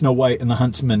like Snow White and the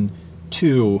Huntsman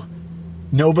 2.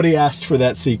 Nobody asked for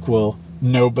that sequel.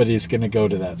 Nobody's going to go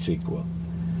to that sequel.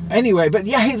 Anyway, but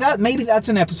yeah, hey, maybe that's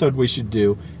an episode we should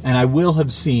do. And I will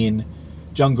have seen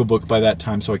Jungle Book by that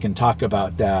time, so I can talk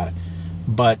about that.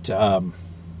 But,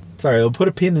 sorry, I'll put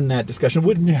a pin in that discussion.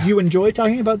 Would you enjoy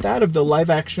talking about that, of the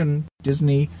live-action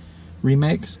Disney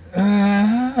remakes?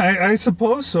 I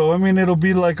suppose so. I mean, it'll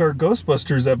be like our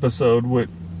Ghostbusters episode,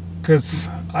 because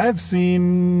I've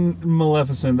seen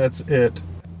Maleficent. That's it.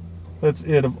 That's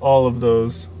it of all of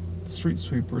those. Street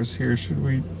Sweeper is here. Should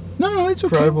we No, it's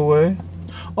okay. drive away?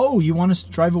 Oh, you want us to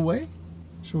drive away?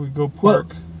 Should we go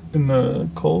park in the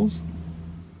Coles?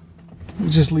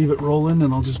 Just leave it rolling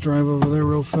and I'll just drive over there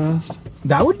real fast.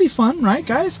 That would be fun, right,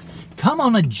 guys? Come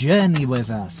on a journey with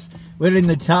us. We're in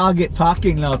the Target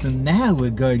parking lot and now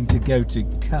we're going to go to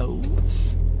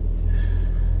Coles.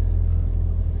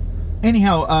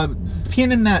 Anyhow,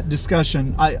 pin in that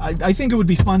discussion, I think it would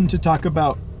be fun to talk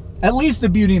about at least the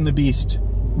Beauty and the Beast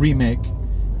remake,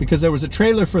 because there was a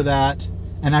trailer for that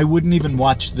and I wouldn't even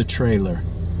watch the trailer.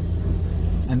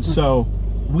 And so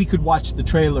we could watch the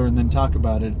trailer and then talk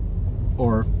about it,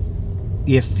 or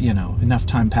if, you know, enough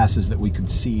time passes that we could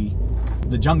see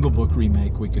the Jungle Book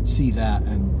remake, we could see that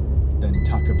and then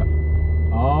talk about...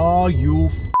 Oh, you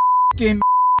f***ing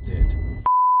did.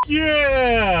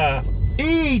 Yeah!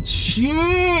 Eat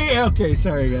shit! Okay,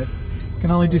 sorry guys.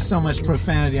 Can only do so much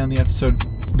profanity on the episode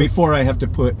before I have to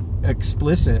put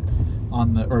explicit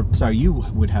on the... Or, sorry, you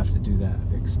would have to do that,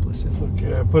 explicit. It's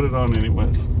okay, I put it on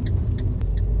anyways.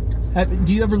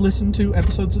 Do you ever listen to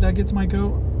episodes of That Gets My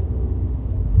Goat?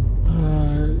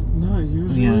 Not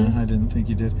usually. Yeah, I didn't think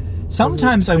you did.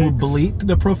 Sometimes I will bleep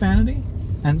the profanity,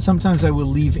 and sometimes I will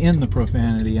leave in the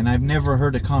profanity, and I've never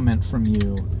heard a comment from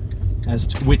you as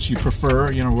to which you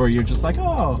prefer, you know, where you're just like,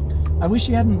 oh, I wish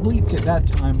you hadn't bleeped it that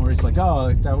time, or it's like,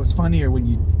 oh, that was funnier when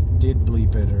you did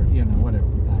bleep it, or, you know, whatever.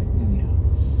 Anyhow.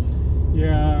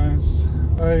 Yeah,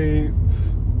 I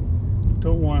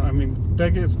don't want, I mean,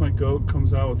 That Gets My Goat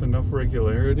comes out with enough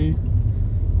regularity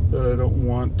that I don't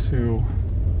want to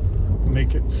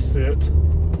make it sit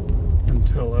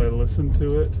until I listen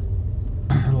to it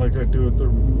like I do with the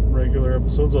regular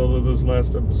episodes, although this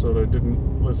last episode I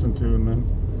didn't listen to, and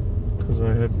then because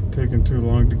I had taken too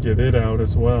long to get it out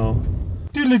as well.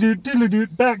 Doodly-doot,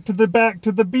 doodly-doot, back to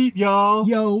the beat, y'all.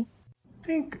 Yo. I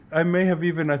think I may have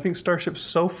I think Starship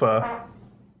Sofa.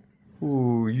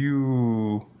 Ooh,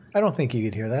 you... I don't think you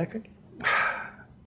could hear that, could you?